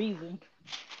for a reason.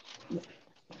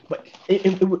 But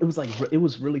it was like it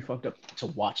was really fucked up to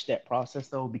watch that process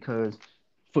though, because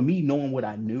for me knowing what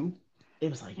I knew, it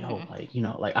was like, yo,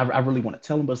 Mm-hmm. like, I really want to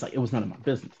tell him, but it's like it was none of my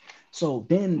business. So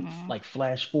then, Mm-hmm. like,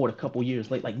 flash forward a couple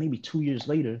years late, like maybe 2 years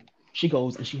later, she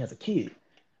goes and she has a kid.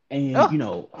 And Oh,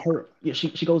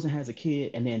 she goes and has a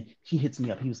kid, and then he hits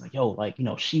me up. He was like, yo, like,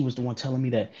 she was the one telling me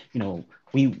that,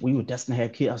 we were destined to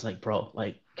have kids. I was like, bro,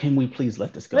 like, can we please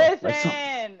let this go? Like, some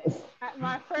listen,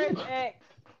 my first ex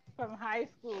from high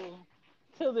school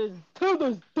to this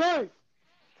day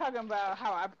talking about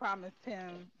how I promised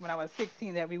him when I was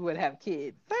 16 that we would have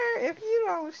kids. Sir, if you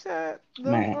don't shut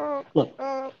the man, fuck look,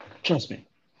 up. trust me,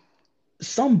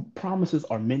 some promises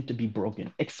are meant to be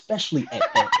broken, especially at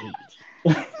that age.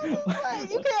 Like,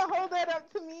 you can't hold that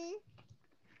up to me.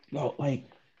 No, like,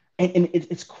 and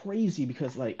it's crazy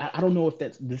because, like, I don't know if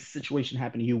that's this situation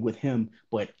happened to you with him,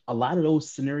 but a lot of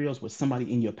those scenarios where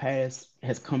somebody in your past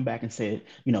has come back and said,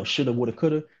 shoulda, woulda,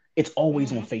 coulda, it's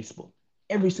always on Mm-hmm. Facebook.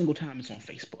 Every single time it's on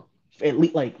Facebook. At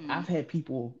least, like, Mm-hmm. I've had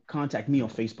people contact me on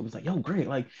Facebook. It's like, yo, Greg,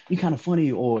 like, you kind of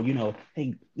funny, or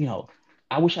hey,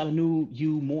 I wish I knew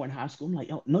you more in high school. I'm like,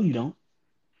 yo, no, you don't,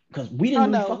 because we didn't Oh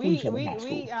really no, fuck with each we other in we high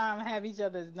we school. um have each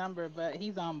other's number, but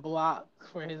he's on block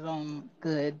for his own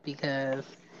good because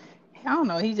I don't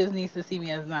know. He just needs to see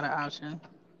me as not an option.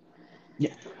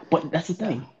 Yeah, but that's the So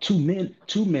thing. Two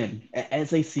men,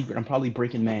 as a secret. I'm probably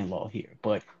breaking man law here,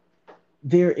 but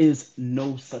there is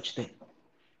no such thing.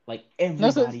 Like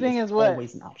no such everybody thing is as what?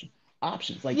 always an option.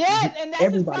 Options. Like Yes, and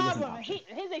that's his everybody is an problem. option.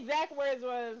 His exact words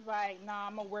was like, "Nah,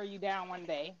 I'm gonna wear you down one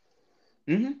day."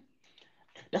 hmm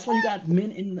That's why you What? got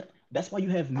men in. That's why you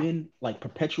have men like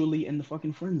perpetually in the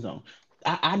fucking friend zone.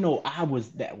 I know I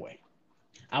was that way.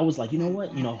 I was like, you know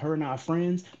what? Mm-mm. Her and I are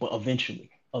friends, but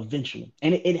eventually,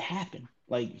 and it happened.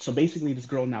 Like, so basically, this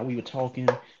girl now we were talking,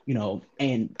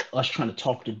 and us trying to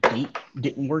talk to date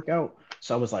didn't work out.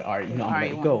 So I was like, all right, All I'm gonna right,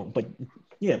 let you it want? go. But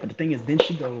yeah, but the thing is, then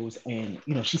she goes and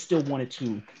she still wanted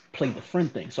to play the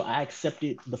friend thing. So I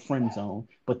accepted the friend zone.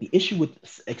 But the issue with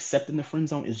accepting the friend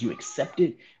zone is you accept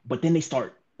it, but then they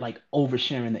start like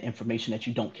oversharing the information that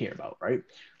you don't care about, right?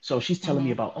 So she's telling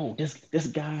me Mm-hmm. about, oh, this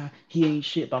guy, he ain't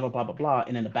shit, blah blah blah blah blah.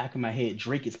 And in the back of my head,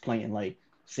 Drake is playing like,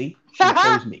 see, she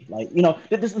chose me. Like,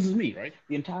 this is me, right?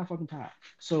 The entire fucking time.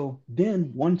 So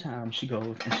then one time she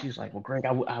goes and she's like, well, Greg,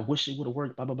 I wish it would have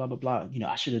worked, blah blah blah blah blah.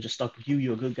 I should have just stuck with you.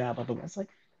 You're a good guy, blah blah blah. It's like,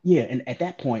 yeah. And at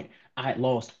that point, I had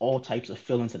lost all types of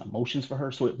feelings and emotions for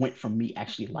her. So it went from me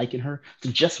actually liking her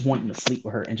to just wanting to sleep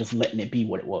with her and just letting it be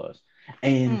what it was.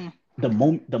 And Mm. the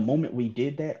moment we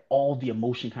did that, all the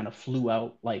emotion kind of flew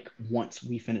out. Like once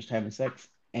we finished having sex,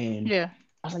 and Yeah.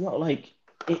 I was like, yo, like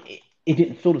it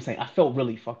didn't feel the same. I felt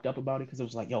really fucked up about it because it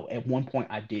was like, yo, at one point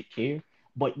I did care,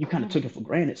 but you kind of took Mm-hmm. it for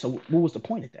granted. So what was the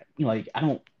point of that? Like I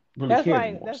don't really That's care like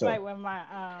anymore. that's So like when my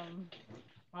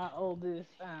oldest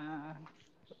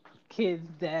kid's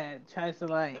dad tries to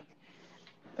like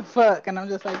fuck, and I'm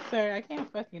just like, sir, I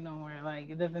can't fuck you no more. Like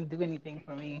it doesn't do anything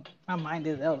for me. My mind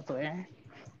is elsewhere.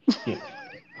 yeah,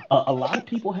 a lot of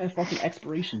people have fucking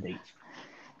expiration dates.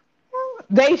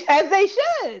 They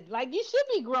should. Like you should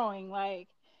be growing. Like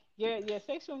your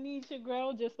sexual needs should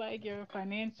grow just like your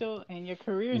financial and your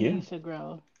career Yeah, needs should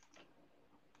grow.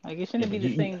 Like it yeah, shouldn't be but the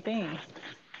same thing.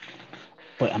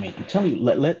 but I mean, I'm telling you,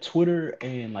 let Twitter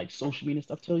and like social media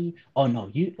stuff tell you, oh no,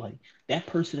 you like that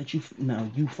person that you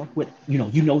fuck with,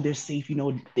 they're safe,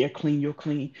 they're clean, you're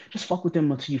clean. Just fuck with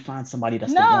them until you find somebody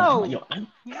that's the one. I'm like, No, yo,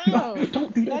 no.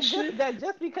 don't do that That just shit, that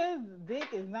just because dick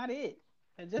is not it.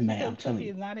 That just man. because I'm telling pussy you.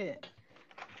 is not it.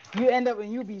 You end up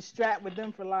and you be strapped with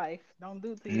them for life. Don't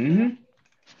do to yourself. hmm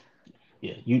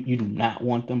Yeah, you do not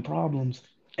want them problems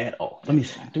at all. Let me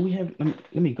see. Listen. Do we have?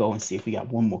 Let me go and see if we got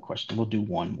one more question. We'll do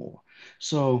one more.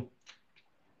 So,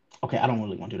 okay, I don't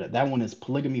really want to do that. That one is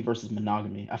polygamy versus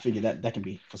monogamy. I figure that can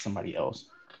be for somebody else.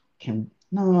 Can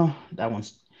no, that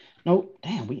one's no.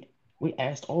 Damn, we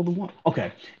asked all the one.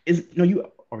 Okay, is no, you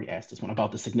already asked this one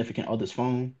about the significant other's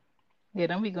phone. Yeah,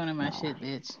 don't be going to my No, shit,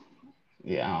 bitch.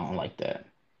 yeah, I don't like that.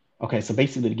 Okay, so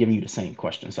basically they're giving you the same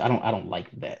question. So I don't like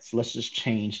that. So let's just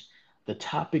change the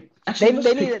topic. Actually,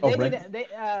 let's pick a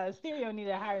regular. Stereo need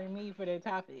to hire me for their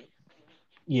topic.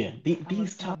 Yeah,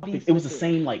 these topics. It was the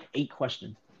same like 8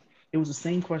 questions. It was the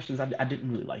same questions. I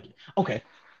didn't really like it. Okay,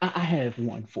 I have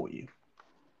one for you.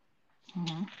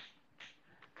 Mm-hmm.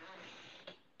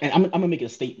 And I'm gonna make it a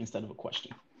statement instead of a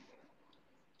question.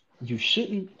 You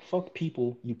shouldn't fuck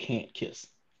people you can't kiss.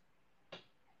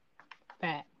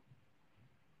 Fact.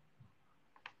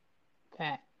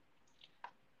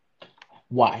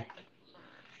 Why?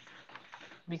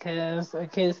 Because a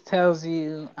kiss tells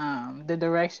you the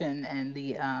direction and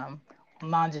the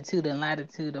longitude and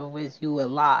latitude of which you would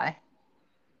lie.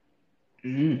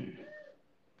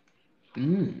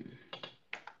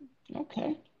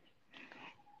 Okay.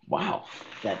 Wow.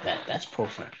 That's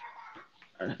profound.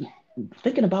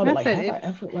 Thinking about it, like, have I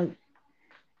ever like?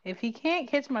 If he can't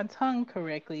catch my tongue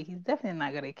correctly, he's definitely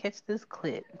not gonna catch this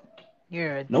clit.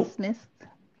 You're dismissed.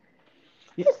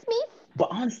 Yeah. Dismissed. But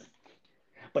honestly,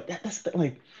 that's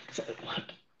like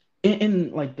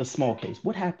in like the small case.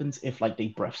 What happens if like they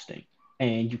breath stink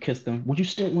and you kiss them? Would you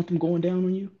still want them going down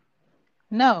on you?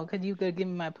 No, because you could give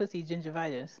me my pussy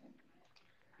gingivitis.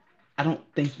 I don't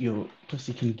think your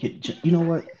pussy can get. You know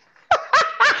what?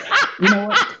 You know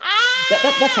what?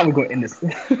 That's how we're going to end this.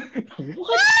 What?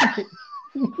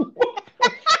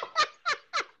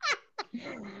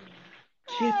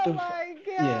 Oh my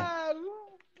god! Yeah.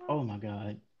 Oh my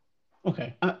god.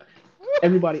 Okay.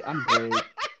 Everybody, I'm great.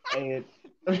 And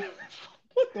people,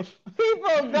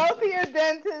 go to your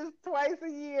dentist twice a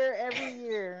year, every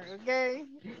year. Okay,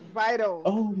 vital.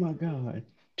 Oh my god.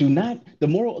 Do not. The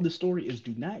moral of the story is: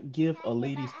 do not give a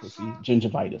lady's pussy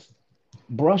gingivitis.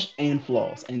 Brush and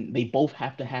floss, and they both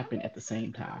have to happen at the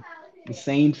same time, the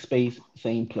same space,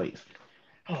 same place.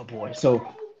 Oh boy. So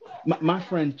my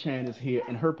friend Chan is here,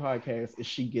 and her podcast is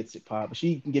She Gets It Pod, but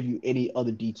she can give you any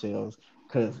other details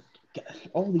because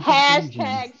all these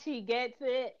hashtag She Gets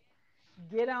It.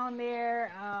 Get on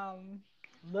there.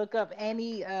 Look up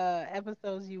any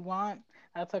episodes you want.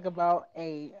 I'll talk about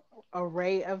a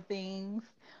array of things.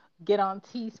 Get on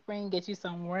Teespring, get you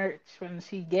some merch from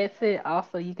She Gets It.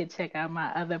 Also, you can check out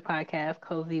my other podcast,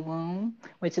 Cozy Womb,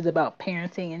 which is about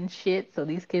parenting and shit, so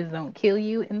these kids don't kill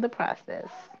you in the process.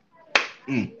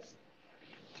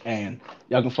 And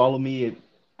y'all can follow me at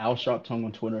Al Sharp Tongue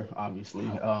on Twitter, obviously.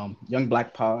 Young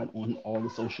Black Pod on all the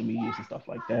social medias and stuff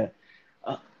like that.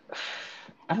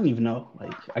 I don't even know.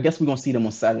 Like, I guess we're gonna see them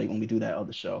on Saturday when we do that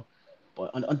other show.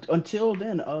 But until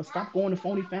then, stop going to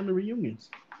phony family reunions.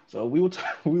 So we will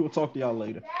talk to y'all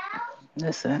later.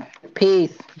 Listen,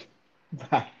 peace.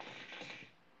 Bye.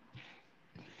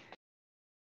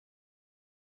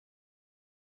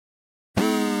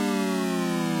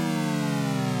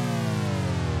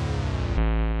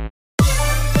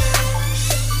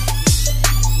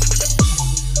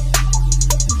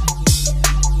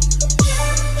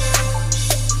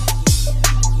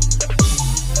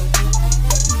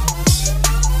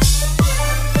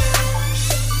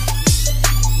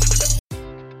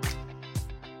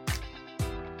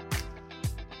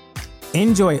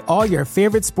 Enjoy all your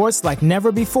favorite sports like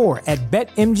never before at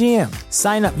BetMGM.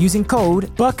 Sign up using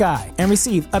code Buckeye and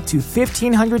receive up to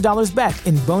 $1,500 back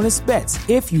in bonus bets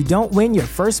if you don't win your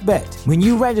first bet. When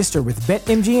you register with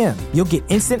BetMGM, you'll get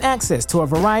instant access to a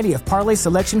variety of parlay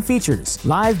selection features,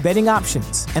 live betting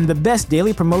options, and the best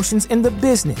daily promotions in the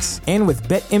business. And with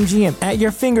BetMGM at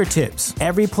your fingertips,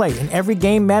 every play and every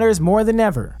game matters more than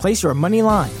ever. Place your money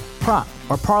line, prop,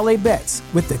 or parlay bets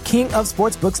with the king of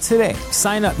sportsbooks today.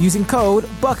 Sign up using code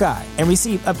Buckeye and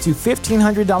receive up to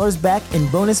 $1,500 back in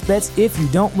bonus bets if you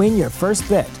don't win your first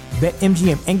bet.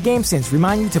 BetMGM and GameSense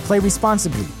remind you to play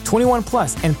responsibly. 21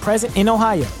 plus and present in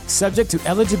Ohio, subject to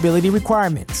eligibility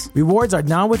requirements. Rewards are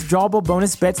non-withdrawable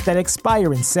bonus bets that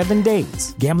expire in 7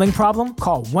 days. Gambling problem?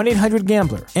 Call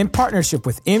 1-800-GAMBLER in partnership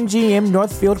with MGM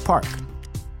Northfield Park.